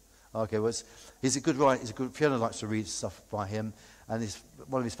of. Okay, well, he's a good writer. Fiona likes to read stuff by him. And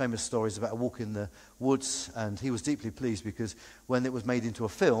one of his famous stories about a walk in the woods, and he was deeply pleased because when it was made into a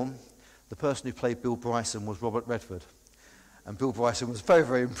film, the person who played Bill Bryson was Robert Redford. And Bill Bryson was very,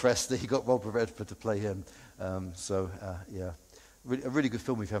 very impressed that he got Robert Redford to play him. Yeah, a really good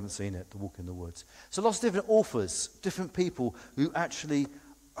film if you haven't seen it, The Walk in the Woods. So lots of different authors, different people who actually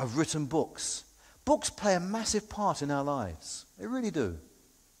have written books. Books play a massive part in our lives. They really do.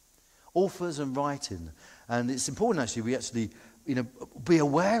 Authors and writing. And it's important actually we actually be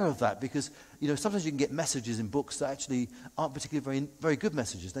aware of that, because sometimes you can get messages in books that actually aren't particularly very, very good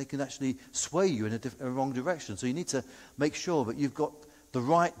messages. They can actually sway you in a wrong direction. So you need to make sure that you've got the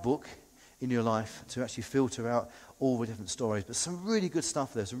right book in your life to actually filter out all the different stories. But some really good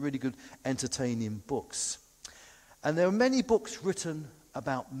stuff there, some really good entertaining books. And there are many books written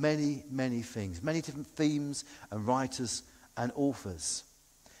about many, many things, many different themes and writers and authors.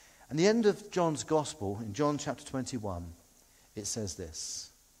 And the end of John's Gospel, in John chapter 21, it says this.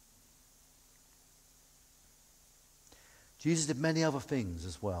 Jesus did many other things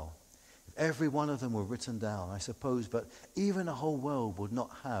as well. If every one of them were written down, I suppose, but even the whole world would not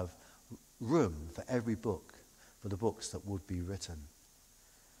have room for every book, for the books that would be written.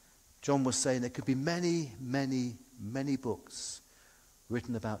 John was saying there could be many, many, many books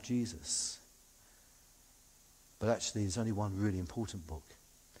written about Jesus. But actually, there's only one really important book.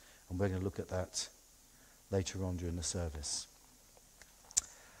 And we're going to look at that later on during the service.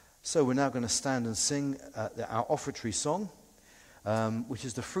 So we're now going to stand and sing our offertory song, which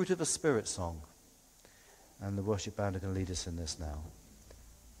is the Fruit of the Spirit song. And the worship band are going to lead us in this now.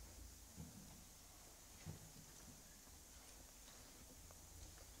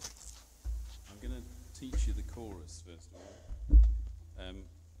 I'm going to chorus first of all,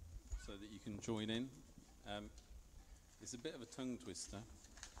 so that you can join in. It's a bit of a tongue twister.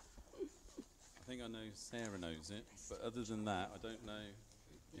 I think I know Sarah knows it, but other than that, I don't know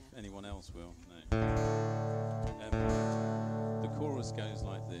if anyone else will. No. The chorus goes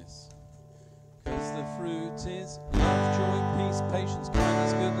like this. 'Cause the fruit is love, joy, peace, patience,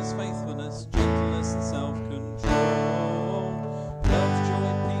 kindness, goodness, faithfulness, gentleness, and self-control. Love,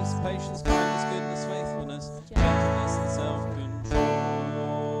 joy, peace, patience, kindness, goodness, faithfulness, gentleness, and self-control.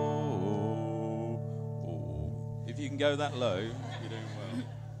 If you can go that low, you're doing well.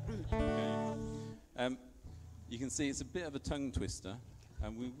 Okay. You can see it's a bit of a tongue twister,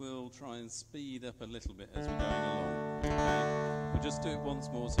 and we will try and speed up a little bit as we're going along. Okay? We'll just do it once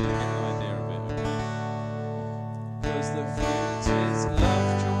more so you get an idea of it. Okay? 'Cause the fruit is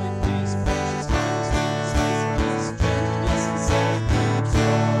love, joy, peace, patience, kindness, goodness, faithfulness, gentleness, and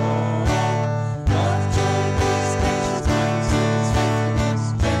self-control. Love, joy, peace, patience, kindness, goodness, faithfulness,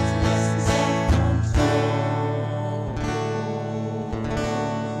 gentleness, and self-control.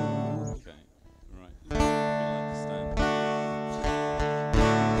 Okay, right. You'll understand.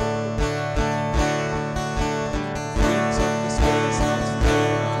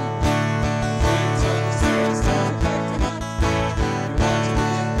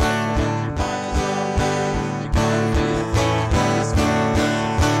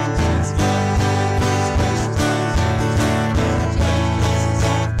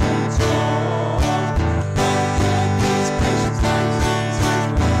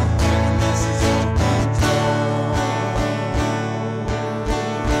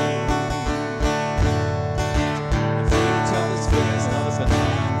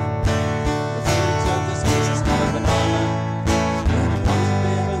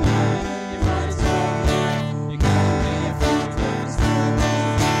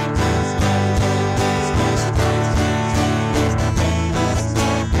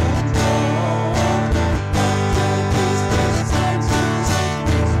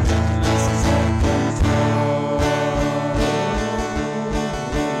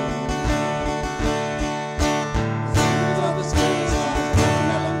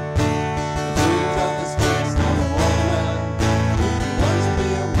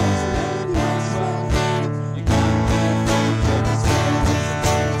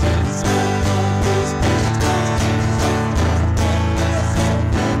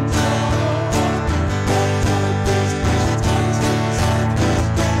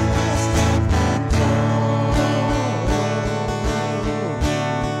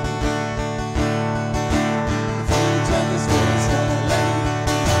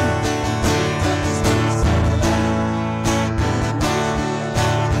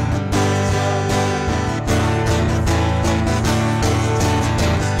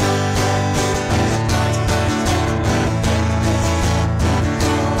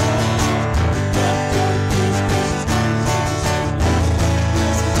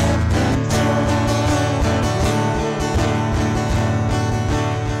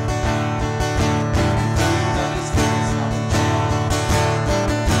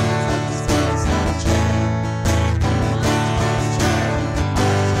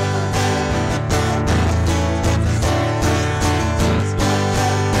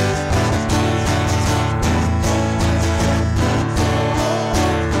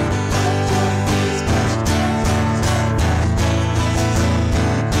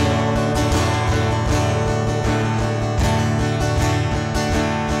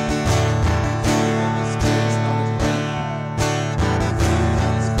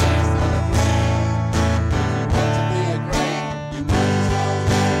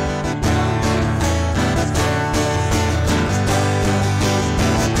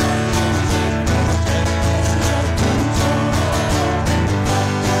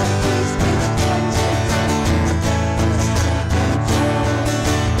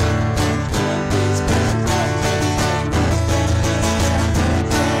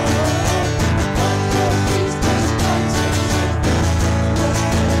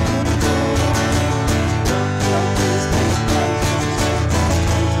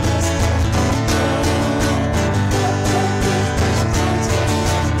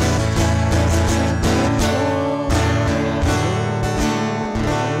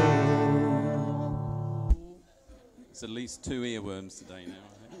 It's at least 2 earworms today now,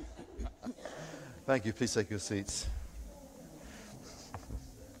 I think. Thank you. Please take your seats.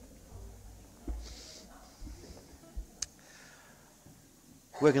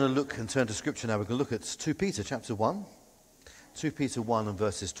 We're going to look and turn to Scripture now. We're going to look at 2 Peter chapter 1. 2 Peter 1 and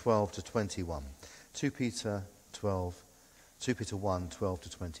verses 12 to 21. 2 Peter 1, 12 to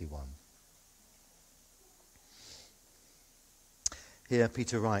 21. Here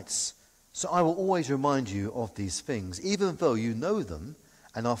Peter writes, "So I will always remind you of these things, even though you know them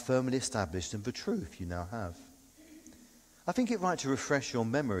and are firmly established in the truth you now have. I think it right to refresh your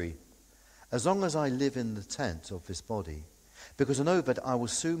memory as long as I live in the tent of this body, because I know that I will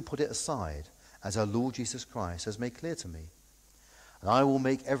soon put it aside, as our Lord Jesus Christ has made clear to me. And I will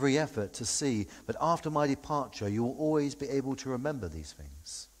make every effort to see that after my departure you will always be able to remember these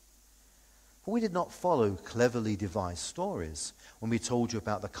things. For we did not follow cleverly devised stories when we told you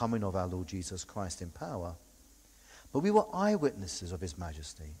about the coming of our Lord Jesus Christ in power, but we were eyewitnesses of his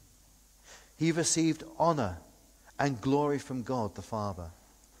majesty. He received honor and glory from God the Father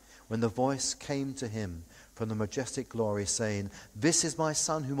when the voice came to him from the majestic glory, saying, 'This is my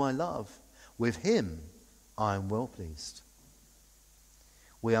Son whom I love. With him I am well pleased.'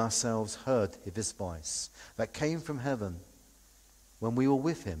 We ourselves heard this voice that came from heaven when we were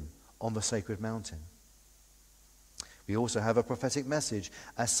with him on the sacred mountain. We also have a prophetic message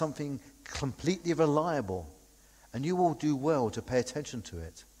as something completely reliable, and you will do well to pay attention to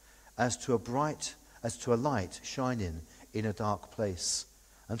it, as to a light shining in a dark place,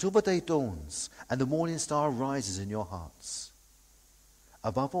 until the day dawns and the morning star rises in your hearts.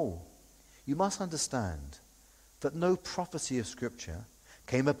 Above all, you must understand that no prophecy of Scripture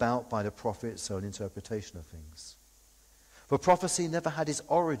came about by the prophet's own interpretation of things. For prophecy never had its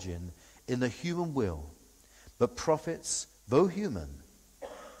origin in the human will, but prophets, though human,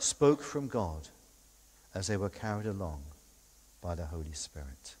 spoke from God as they were carried along by the Holy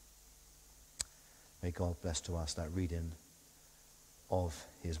Spirit." May God bless to us that reading of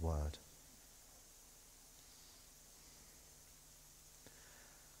his word.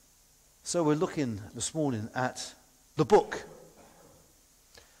 So we're looking this morning at the book.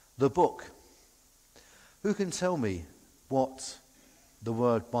 The book. Who can tell me what the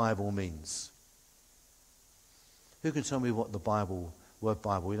word Bible means? Who can tell me what the word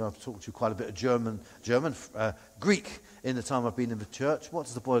Bible? You know, I've talked to you quite a bit of German, Greek in the time I've been in the church. What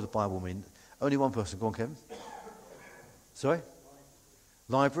does the word Bible mean? Only one person. Go on, Kevin. Sorry?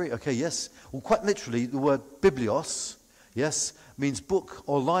 Library. Okay, yes. Well, quite literally, the word biblios, yes, means book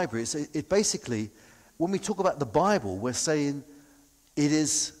or library. It basically, when we talk about the Bible, we're saying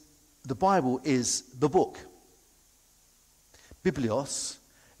the Bible is the book. Biblios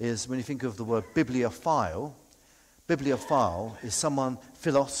is, when you think of the word bibliophile is someone,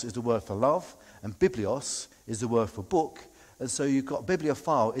 philos is the word for love, and biblios is the word for book. And so you've got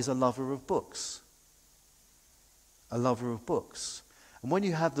bibliophile is a lover of books. A lover of books. And when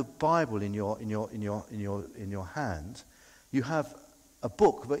you have the Bible in your hand, you have a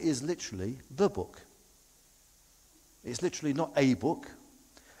book that is literally the book. It's literally not a book.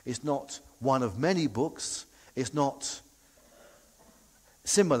 It's not one of many books. It's not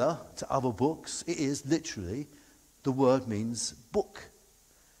similar to other books. It is literally, the word means book.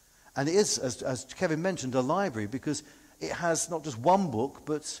 And it is, as Kevin mentioned, a library, because it has not just one book,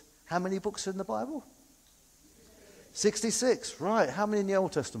 but how many books in the Bible? 66, right. How many in the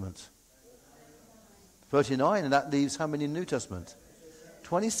Old Testament? 39, and that leaves how many in the New Testament?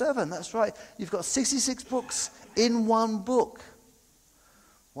 27, that's right. You've got 66 books in one book.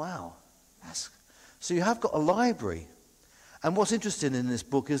 Wow. So you have got a library. And what's interesting in this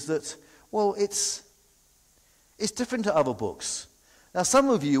book is that, well, it's different to other books. Now, some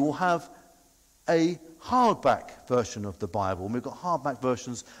of you will have a hardback version of the Bible. And we've got hardback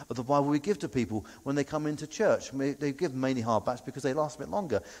versions of the Bible we give to people when they come into church. They give them mainly hardbacks because they last a bit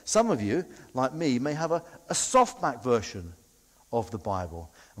longer. Some of you, like me, may have a softback version of the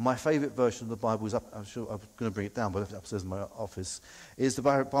Bible. And my favourite version of the Bible is I'm sure I'm going to bring it down, but I left it upstairs in my office, is the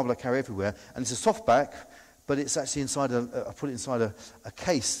Bible I carry everywhere. And it's a softback, but it's actually inside I put it inside a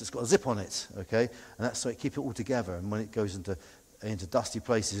case that's got a zip on it, okay? And that's so it keeps it all together. And when it goes into dusty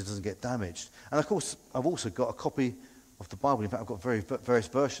places, it doesn't get damaged. And of course, I've also got a copy of the Bible. In fact, I've got various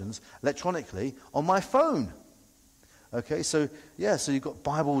versions electronically on my phone. Okay, so yeah, so you've got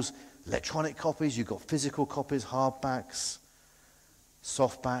Bibles, electronic copies, you've got physical copies, hardbacks,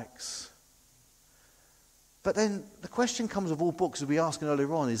 softbacks. But then the question comes of all books that we were asking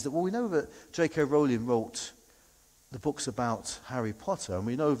earlier on is that, well, we know that J.K. Rowling wrote the books about Harry Potter, and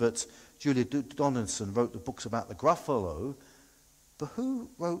we know that Julia Donaldson wrote the books about the Gruffalo. But who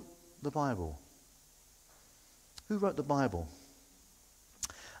wrote the Bible? Who wrote the Bible?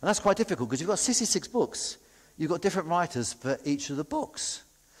 And that's quite difficult because you've got 66 books. You've got different writers for each of the books.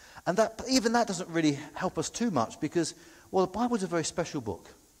 And even that doesn't really help us too much because, well, the Bible is a very special book.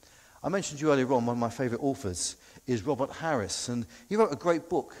 I mentioned to you earlier on, one of my favourite authors is Robert Harris. And he wrote a great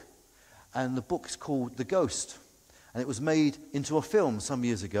book. And the book is called The Ghost. And it was made into a film some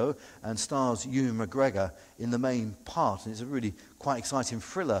years ago and stars Ewan McGregor in the main part. And it's a really quite exciting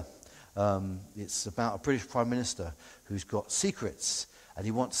thriller. It's about a British Prime Minister who's got secrets and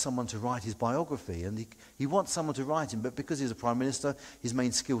he wants someone to write his biography. And he wants someone to write him, but because he's a Prime Minister, his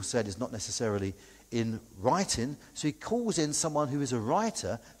main skill set is not necessarily in writing. So he calls in someone who is a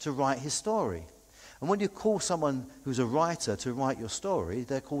writer to write his story. And when you call someone who's a writer to write your story,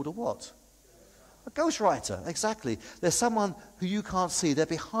 they're called a what? A ghostwriter, exactly. There's someone who you can't see. They're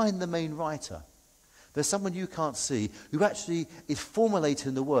behind the main writer. There's someone you can't see who actually is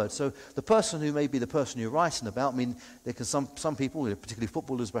formulating the word. So the person who may be the person you're writing about, I mean, there can some people, particularly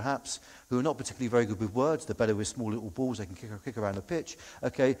footballers perhaps, who are not particularly very good with words. They're better with small little balls. They can kick around the pitch.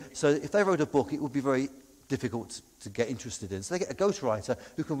 Okay, so if they wrote a book, it would be very difficult to get interested in. So they get a ghostwriter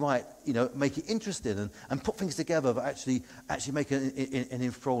who can write, make it interesting and put things together, but actually make an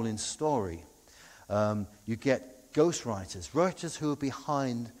enthralling story. You get ghostwriters, writers who are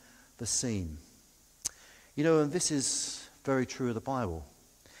behind the scene. And this is very true of the Bible.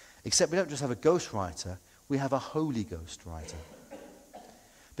 Except we don't just have a ghostwriter, we have a Holy Ghost writer.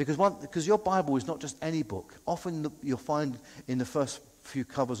 Because your Bible is not just any book. Often you'll find in the first few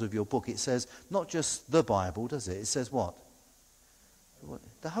covers of your book, it says not just the Bible, does it? It says what?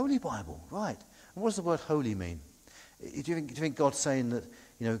 The Holy Bible, right. And what does the word holy mean? Do you think God's saying that,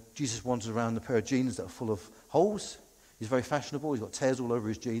 Jesus wanders around in a pair of jeans that are full of holes? He's very fashionable. He's got tears all over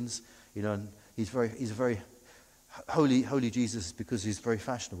his jeans, and he's a very holy Jesus because he's very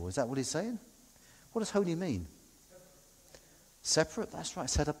fashionable. Is that what he's saying? What does holy mean? Separate, that's right.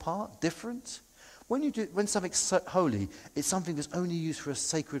 Set apart, different. When something's holy, it's something that's only used for a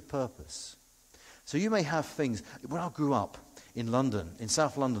sacred purpose. So you may have things. When I grew up in London, in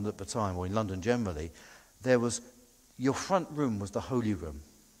South London at the time, or in London generally, your front room was the holy room.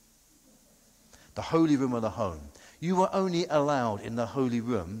 The holy room of the home. You were only allowed in the holy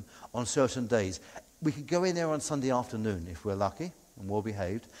room on certain days. We could go in there on Sunday afternoon if we're lucky and well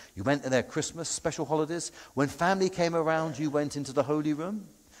behaved. You went in there Christmas, special holidays. When family came around, you went into the holy room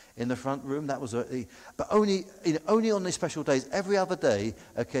in the front room. That was but only on these special days. Every other day,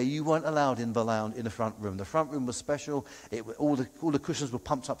 okay, you weren't allowed in the front room. The front room was special. All the cushions were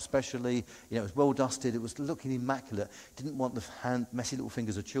pumped up specially. It was well dusted. It was looking immaculate. Didn't want the messy little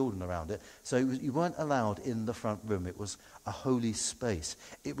fingers of children around it. So you weren't allowed in the front room. It was a holy space.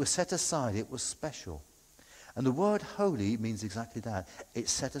 It was set aside. It was special. And the word holy means exactly that.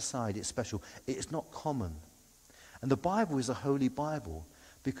 It's set aside. It's special. It's not common. And the Bible is a holy Bible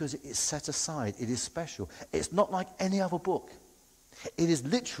because it is set aside. It is special. It's not like any other book. It is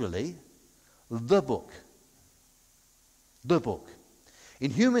literally the book. The book.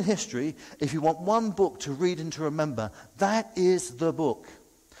 In human history, if you want one book to read and to remember, that is the book.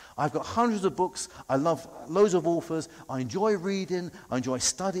 I've got hundreds of books. I love loads of authors. I enjoy reading. I enjoy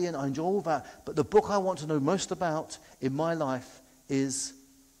studying. I enjoy all that. But the book I want to know most about in my life is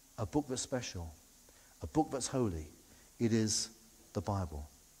a book that's special. A book that's holy. It is the Bible.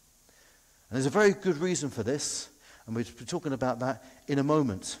 And there's a very good reason for this, and we'll be talking about that in a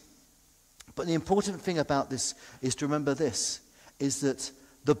moment. But the important thing about this is to remember this, is that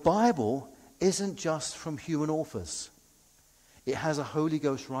the Bible isn't just from human authors. It has a Holy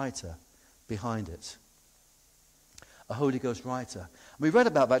Ghost writer behind it. A Holy Ghost writer. We read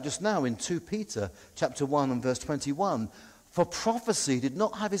about that just now in 2 Peter chapter 1 and verse 21. For prophecy did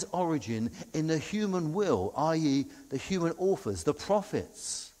not have its origin in the human will, i.e. the human authors, the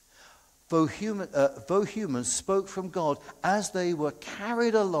prophets. Though humans spoke from God as they were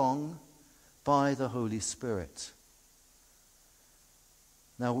carried along by the Holy Spirit.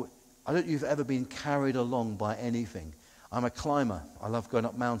 Now, I don't know if you've ever been carried along by anything. I'm a climber. I love going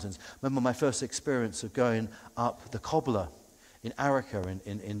up mountains. Remember my first experience of going up the Cobbler in Arica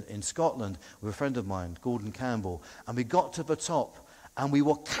in Scotland with a friend of mine, Gordon Campbell. And we got to the top and we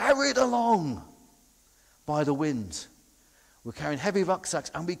were carried along by the wind. We were carrying heavy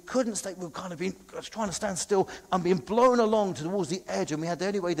rucksacks and we couldn't stay. We were kind of trying to stand still and being blown along towards the edge. And we had the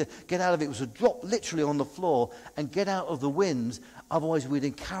only way to get out of it was to drop literally on the floor and get out of the wind. Otherwise we'd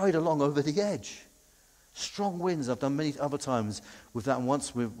been carried along over the edge. Strong winds. I've done many other times with that. And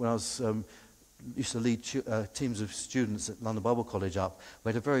once when I was used to lead teams of students at London Bible College up. We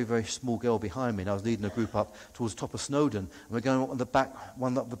had a very, very small girl behind me, and I was leading a group up towards the top of Snowdon. And we're going up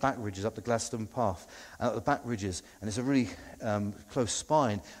one of the back ridges, up the Gladstone Path, and up the back ridges. And it's a really close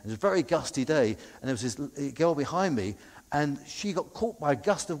spine. And it was a very gusty day, and there was this girl behind me, and she got caught by a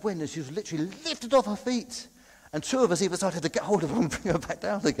gust of wind, and she was literally lifted off her feet. And two of us even started to get hold of her and bring her back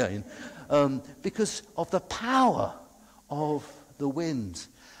down again because of the power of the wind.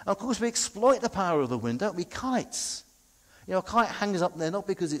 And of course, we exploit the power of the wind, don't we? Kites. You know, a kite hangs up there not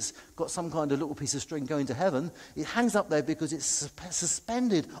because it's got some kind of little piece of string going to heaven. It hangs up there because it's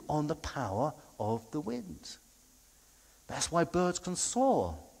suspended on the power of the wind. That's why birds can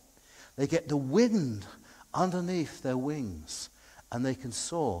soar. They get the wind underneath their wings, and they can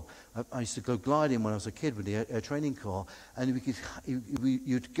soar. I used to go gliding when I was a kid with the air training corps, and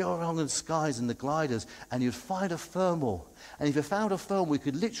you'd go around in the skies in the gliders, and you'd find a thermal. And if you found a thermal, we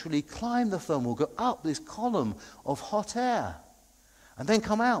could literally climb the thermal, go up this column of hot air, and then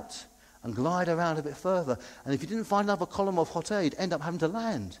come out and glide around a bit further. And if you didn't find another column of hot air, you'd end up having to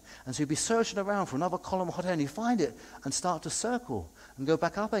land. And so you'd be searching around for another column of hot air, and you find it and start to circle and go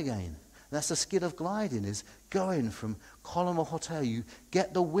back up again. That's the skill of gliding, is going from column of hot air. You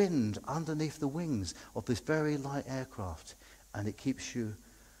get the wind underneath the wings of this very light aircraft, and it keeps you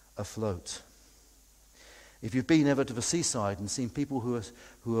afloat. If you've been ever to the seaside and seen people who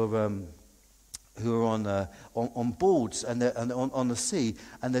are on boards and they're on the sea,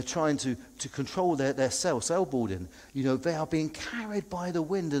 and they're trying to control their sailboarding, you know, they are being carried by the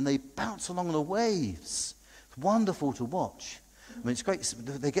wind and they bounce along the waves. It's wonderful to watch. I mean, it's great.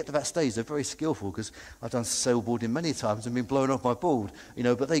 They get to that stage, they're very skillful, because I've done sailboarding many times and been blown off my board, you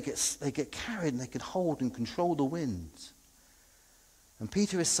know, but they get carried and they can hold and control the wind. And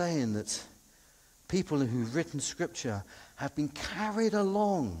Peter is saying that people who've written Scripture have been carried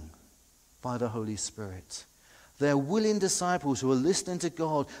along by the Holy Spirit. They're willing disciples who are listening to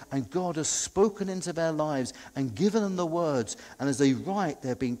God, and God has spoken into their lives and given them the words, and as they write,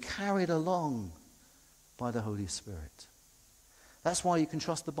 they're being carried along by the Holy Spirit. That's why you can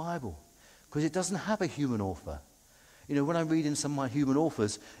trust the Bible, because it doesn't have a human author. You know, when I'm reading some of my human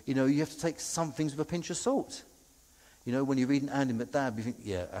authors, you know, you have to take some things with a pinch of salt. You know, when you're reading Andy McDowell, you think,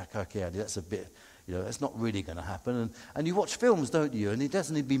 yeah, okay, Andy, that's a bit, you know, that's not really going to happen. And you watch films, don't you? And it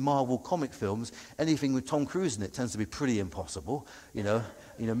doesn't need to be Marvel comic films. Anything with Tom Cruise in it tends to be pretty impossible. You know,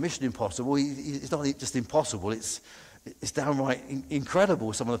 Mission Impossible, it's not just impossible, it's downright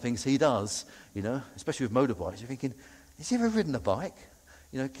incredible, some of the things he does, you know, especially with motorbikes. You're thinking, has he ever ridden a bike?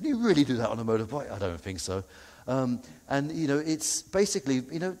 You know, can you really do that on a motorbike? I don't think so. And, you know, it's basically,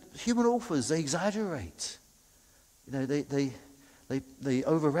 you know, human authors, they exaggerate. You know, they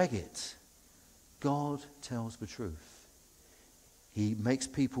over-egg it. God tells the truth. He makes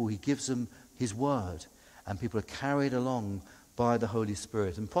people, he gives them his word, and people are carried along by the Holy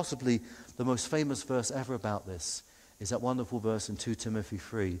Spirit. And possibly the most famous verse ever about this is that wonderful verse in 2 Timothy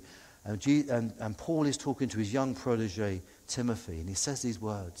 3. And Paul is talking to his young protege, Timothy, and he says these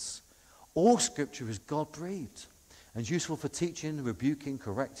words: all Scripture is God-breathed and useful for teaching, rebuking,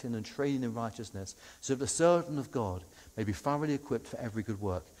 correcting, and training in righteousness, so that the servant of God may be thoroughly equipped for every good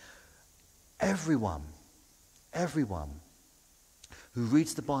work. Everyone who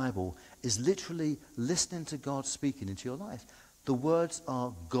reads the Bible is literally listening to God speaking into your life. The words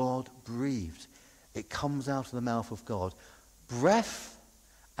are God-breathed. It comes out of the mouth of God. Breath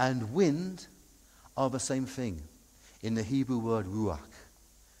and wind are the same thing in the Hebrew word ruach.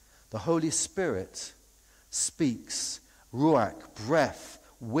 The Holy Spirit speaks. Ruach, breath,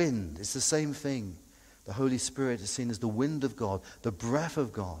 wind. It's the same thing. The Holy Spirit is seen as the wind of God, the breath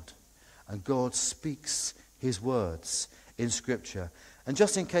of God. And God speaks his words in Scripture. And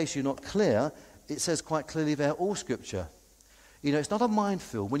just in case you're not clear, it says quite clearly there, all Scripture. You know, it's not a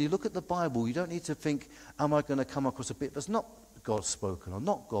minefield. When you look at the Bible, you don't need to think, am I going to come across a bit that's not God spoken, or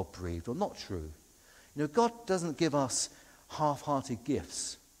not God breathed, or not true. You know, God doesn't give us half-hearted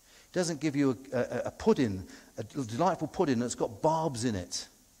gifts. He doesn't give you a pudding, a delightful pudding that's got barbs in it,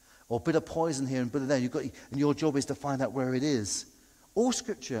 or a bit of poison here and a bit of there. And your job is to find out where it is. All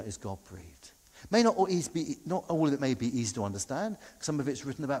Scripture is God-breathed. May not all of it may be easy to understand. Some of it's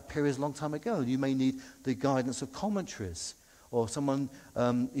written about periods a long time ago. You may need the guidance of commentaries, or someone,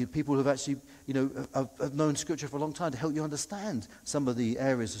 people who have actually, have known Scripture for a long time to help you understand some of the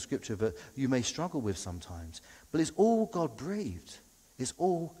areas of Scripture that you may struggle with sometimes. But it's all God-breathed. It's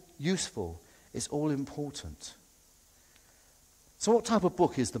all useful. It's all important. So what type of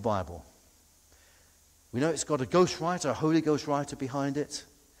book is the Bible? We know it's got a ghostwriter, a Holy Ghost writer behind it.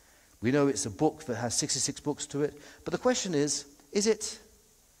 We know it's a book that has 66 books to it. But the question is it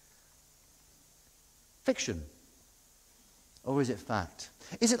fiction? Or is it fact?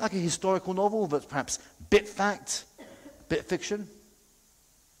 Is it like a historical novel that's perhaps bit fact, bit fiction?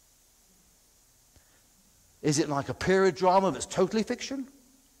 Is it like a period drama that's totally fiction?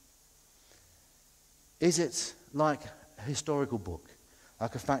 Is it like a historical book,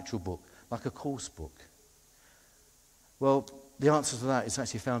 like a factual book, like a course book? Well, the answer to that is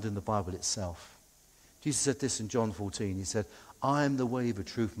actually found in the Bible itself. Jesus said this in John 14. He said, I am the way, the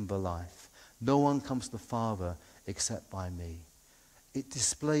truth, and the life. No one comes to the Father except by me. It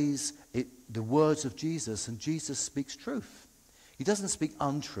displays the words of Jesus, and Jesus speaks truth. He doesn't speak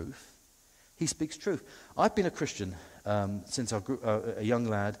untruth. He speaks truth. I've been a Christian since I grew a young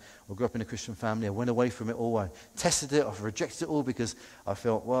lad. I grew up in a Christian family. I went away from it all. I tested it. I've rejected it all because I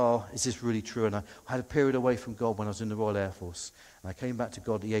felt, well, is this really true? And I had a period away from God when I was in the Royal Air Force. And I came back to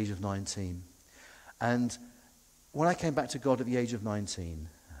God at the age of 19. And when I came back to God at the age of 19,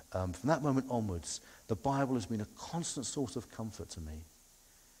 from that moment onwards, the Bible has been a constant source of comfort to me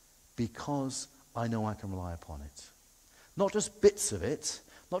because I know I can rely upon it. Not just bits of it,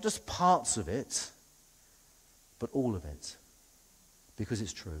 not just parts of it, but all of it, because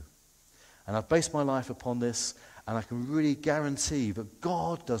it's true. And I've based my life upon this, and I can really guarantee that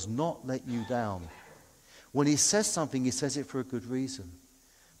God does not let you down. When he says something, he says it for a good reason,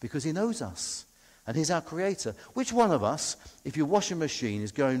 because he knows us. And he's our creator. Which one of us, if your washing machine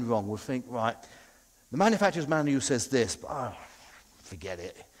is going wrong, would think, right, the manufacturer's manual says this, but forget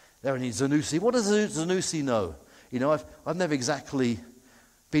it. There it is, Zanussi. What does Zanussi know? You know, I've never exactly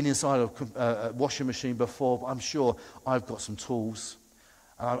been inside a washing machine before, but I'm sure I've got some tools.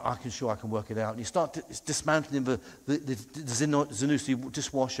 And I can work it out. And you start dismantling the Zanussi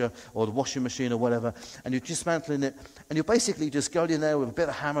dishwasher or the washing machine or whatever, and you're dismantling it, and you're basically just going in there with a bit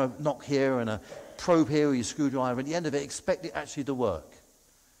of hammer, knock here, and a probe here, or your screwdriver, and at the end of it, expect it actually to work.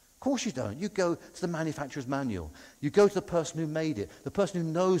 Of course you don't. You go to the manufacturer's manual. You go to the person who made it, the person who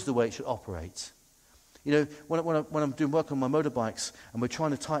knows the way it should operate. You know, when I'm doing work on my motorbikes and we're trying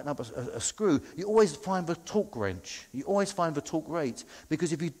to tighten up a screw, you always find the torque wrench. You always find the torque rate.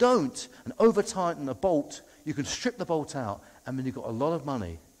 Because if you don't and over-tighten a bolt, you can strip the bolt out, and then you've got a lot of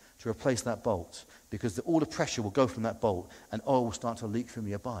money to replace that bolt, because all the pressure will go from that bolt and oil will start to leak from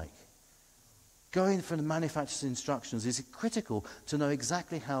your bike. Going for the manufacturer's instructions is critical to know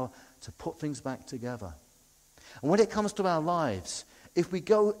exactly how to put things back together. And when it comes to our lives, if we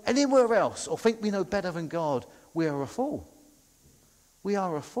go anywhere else or think we know better than God, we are a fool. We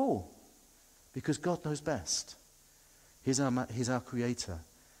are a fool, because God knows best. He's our creator,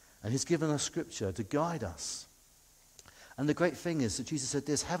 and he's given us scripture to guide us. And the great thing is that Jesus said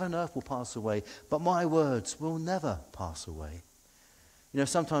this: heaven and earth will pass away, but my words will never pass away. You know,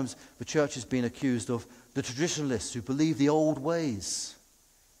 sometimes the church has been accused of the traditionalists who believe the old ways.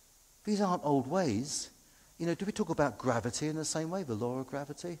 These aren't old ways. You know, do we talk about gravity in the same way, the law of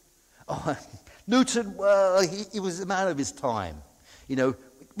gravity? Oh, Newton, well, he was a man of his time. You know,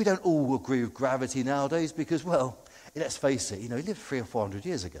 we don't all agree with gravity nowadays because, well, let's face it, you know, he lived 300 or 400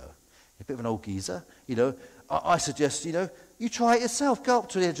 years ago. A bit of an old geezer, you know. I suggest, you know, you try it yourself. Go up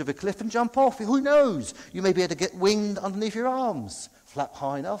to the edge of a cliff and jump off. Who knows? You may be able to get winged underneath your arms. Flap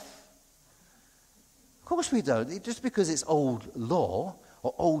high enough. Of course we don't. Just because it's old law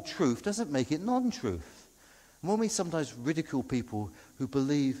or old truth doesn't make it non-truth. And when we sometimes ridicule people who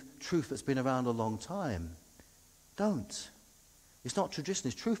believe truth that's been around a long time, don't. It's not tradition.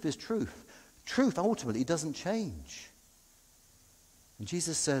 Truth is truth. Truth ultimately doesn't change. And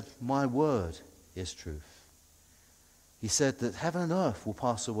Jesus said, my word is truth. He said that heaven and earth will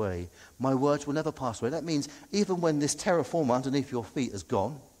pass away. My words will never pass away. That means even when this terra firma underneath your feet is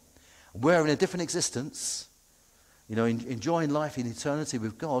gone, we're in a different existence, you know, enjoying life in eternity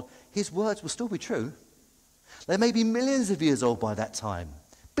with God, his words will still be true. They may be millions of years old by that time,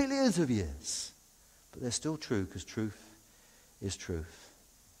 billions of years, but they're still true because truth is truth.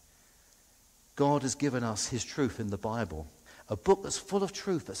 God has given us his truth in the Bible, a book that's full of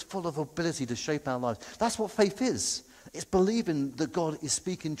truth, that's full of ability to shape our lives. That's what faith is. It's believing that God is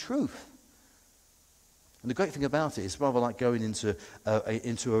speaking truth. And the great thing about it is rather like going into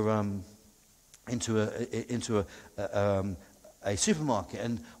a supermarket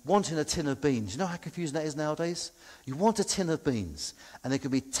and wanting a tin of beans. You know how confusing that is nowadays? You want a tin of beans, and there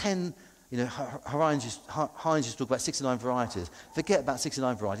could be 10, you know, Heinz used to talk about 69 varieties. Forget about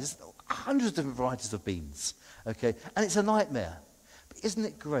 69 varieties. Hundreds of different varieties of beans. Okay? And it's a nightmare. But isn't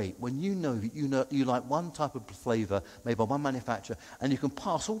it great when you know you like one type of flavour made by one manufacturer, and you can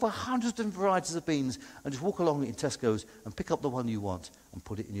pass all the hundreds of different varieties of beans and just walk along in Tesco's and pick up the one you want and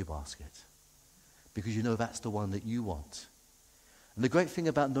put it in your basket. Because you know that's the one that you want. And the great thing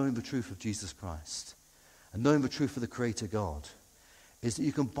about knowing the truth of Jesus Christ and knowing the truth of the Creator God is that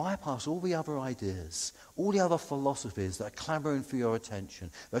you can bypass all the other ideas, all the other philosophies that are clamoring for your attention.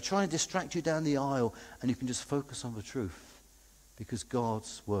 They're trying to distract you down the aisle, and you can just focus on the truth because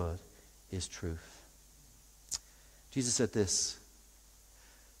God's word is truth. Jesus said this.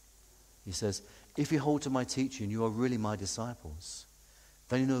 He says, if you hold to my teaching, you are really my disciples.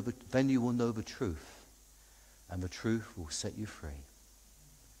 Then you will know the truth, and the truth will set you free.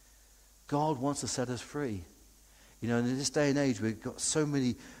 God wants to set us free. You know, in this day and age, we've got so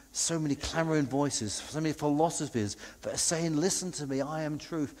many clamoring voices, so many philosophies that are saying, listen to me, I am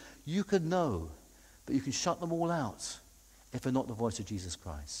truth. You can know, but you can shut them all out if they're not the voice of Jesus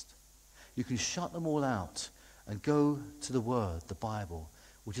Christ. You can shut them all out and go to the Word, the Bible,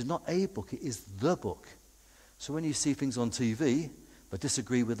 which is not a book, it is the book. So when you see things on TV that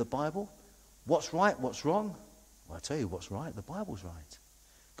disagree with the Bible, what's right, what's wrong? Well, I tell you what's right, the Bible's right.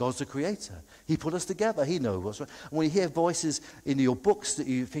 God's the creator. He put us together. He knows what's right. And when you hear voices in your books that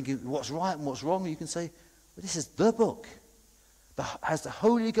you think what's right and what's wrong, you can say, well, this is the book. Has the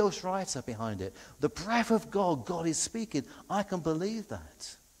Holy Ghost writer behind it. The breath of God, God is speaking. I can believe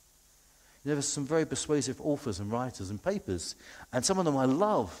that. You know, there's some very persuasive authors and writers and papers, and some of them I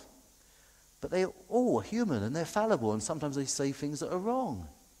love. But they all are human and they're fallible, and sometimes they say things that are wrong.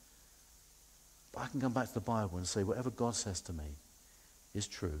 But I can come back to the Bible and say whatever God says to me is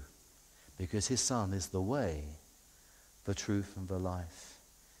true, because his Son is the way, the truth, and the life.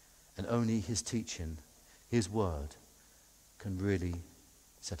 And only his teaching, his word, can really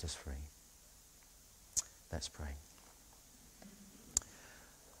set us free. Let's pray.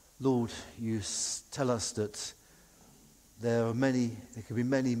 Lord, you tell us that there could be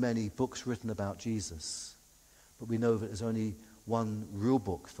many books written about Jesus, but we know that there's only one real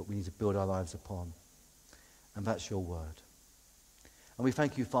book that we need to build our lives upon, and that's your word. And we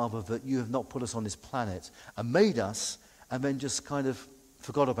thank you, Father, that you have not put us on this planet and made us and then just kind of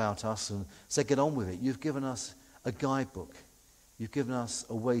forgot about us and said, get on with it. You've given us a guidebook. You've given us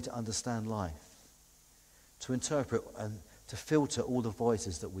a way to understand life, to interpret and to filter all the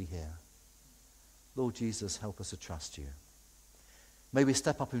voices that we hear. Lord Jesus, help us to trust you. May we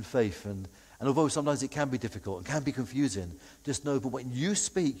step up in faith, and although sometimes it can be difficult and can be confusing, just know that when you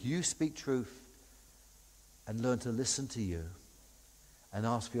speak truth, and learn to listen to you and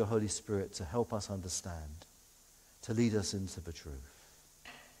ask for your Holy Spirit to help us understand, to lead us into the truth.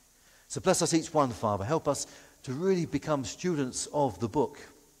 So bless us each one, Father. Help us to really become students of the book,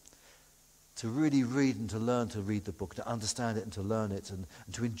 to really read and to learn to read the book, to understand it and to learn it and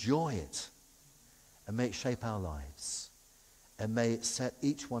to enjoy it. And may it shape our lives. And may it set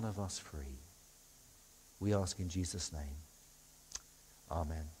each one of us free. We ask in Jesus' name.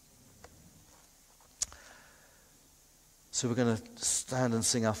 Amen. So we're going to stand and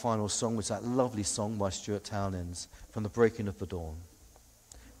sing our final song, which is that lovely song by Stuart Townend, From the Breaking of the Dawn.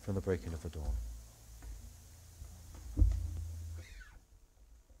 From the Breaking of the Dawn.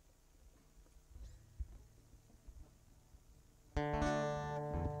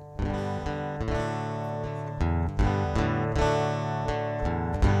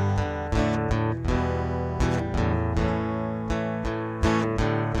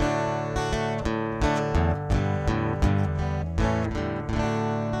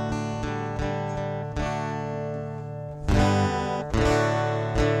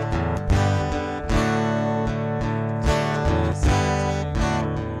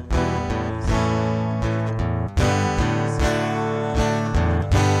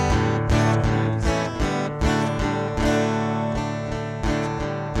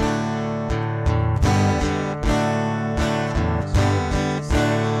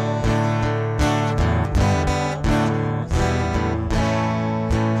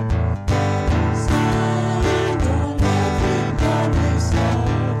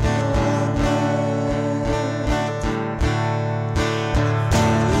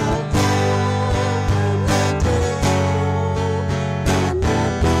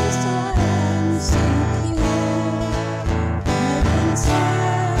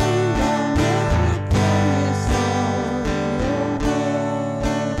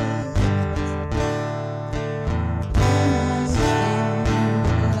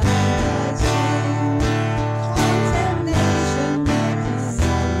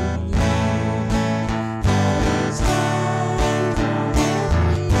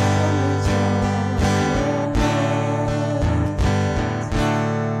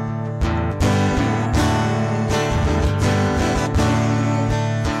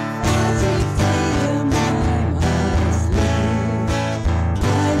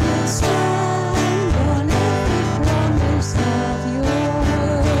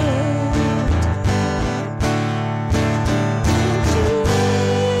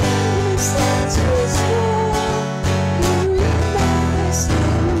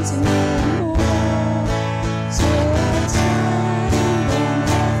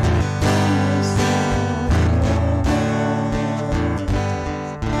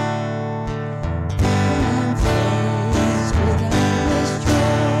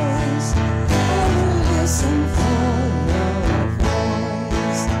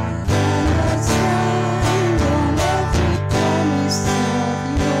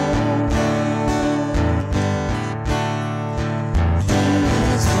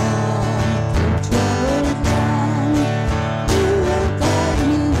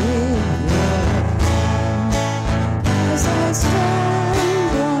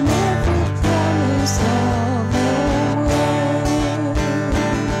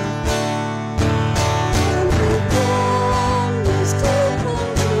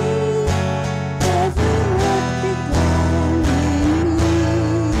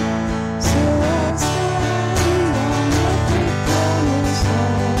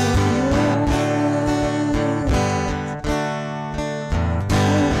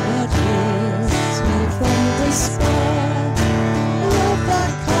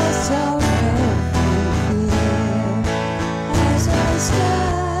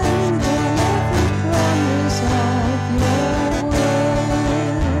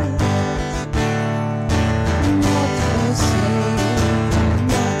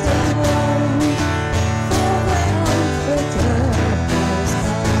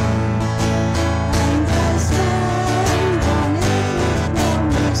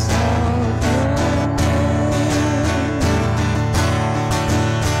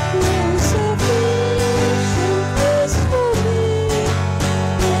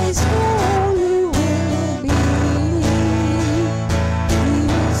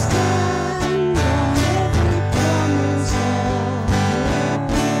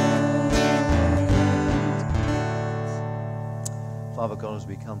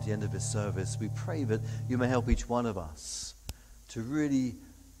 come to the end of this service, we pray that you may help each one of us to really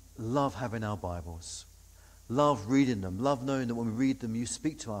love having our Bibles, love reading them, love knowing that when we read them, you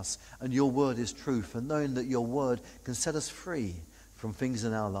speak to us and your word is truth, and knowing that your word can set us free from things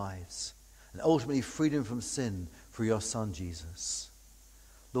in our lives, and ultimately freedom from sin through your Son, Jesus.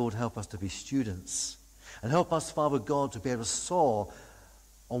 Lord, help us to be students, and help us, Father God, to be able to soar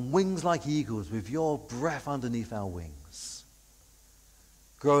on wings like eagles with your breath underneath our wings,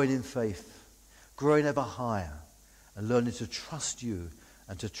 growing in faith, growing ever higher, and learning to trust you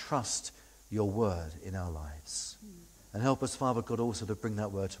and to trust your word in our lives. And help us, Father God, also to bring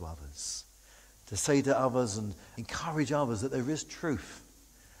that word to others, to say to others and encourage others that there is truth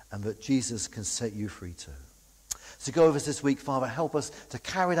and that Jesus can set you free too. So go with us this week, Father. Help us to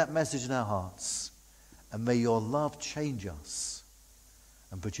carry that message in our hearts, and may your love change us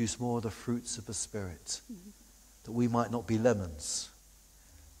and produce more of the fruits of the Spirit, that we might not be lemons,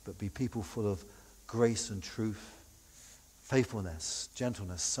 but be people full of grace and truth, faithfulness,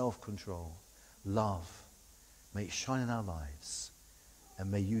 gentleness, self-control, love. May it shine in our lives, and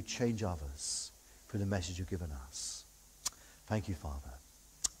may you change others through the message you've given us. Thank you, Father.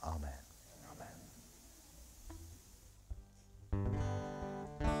 Amen. Amen.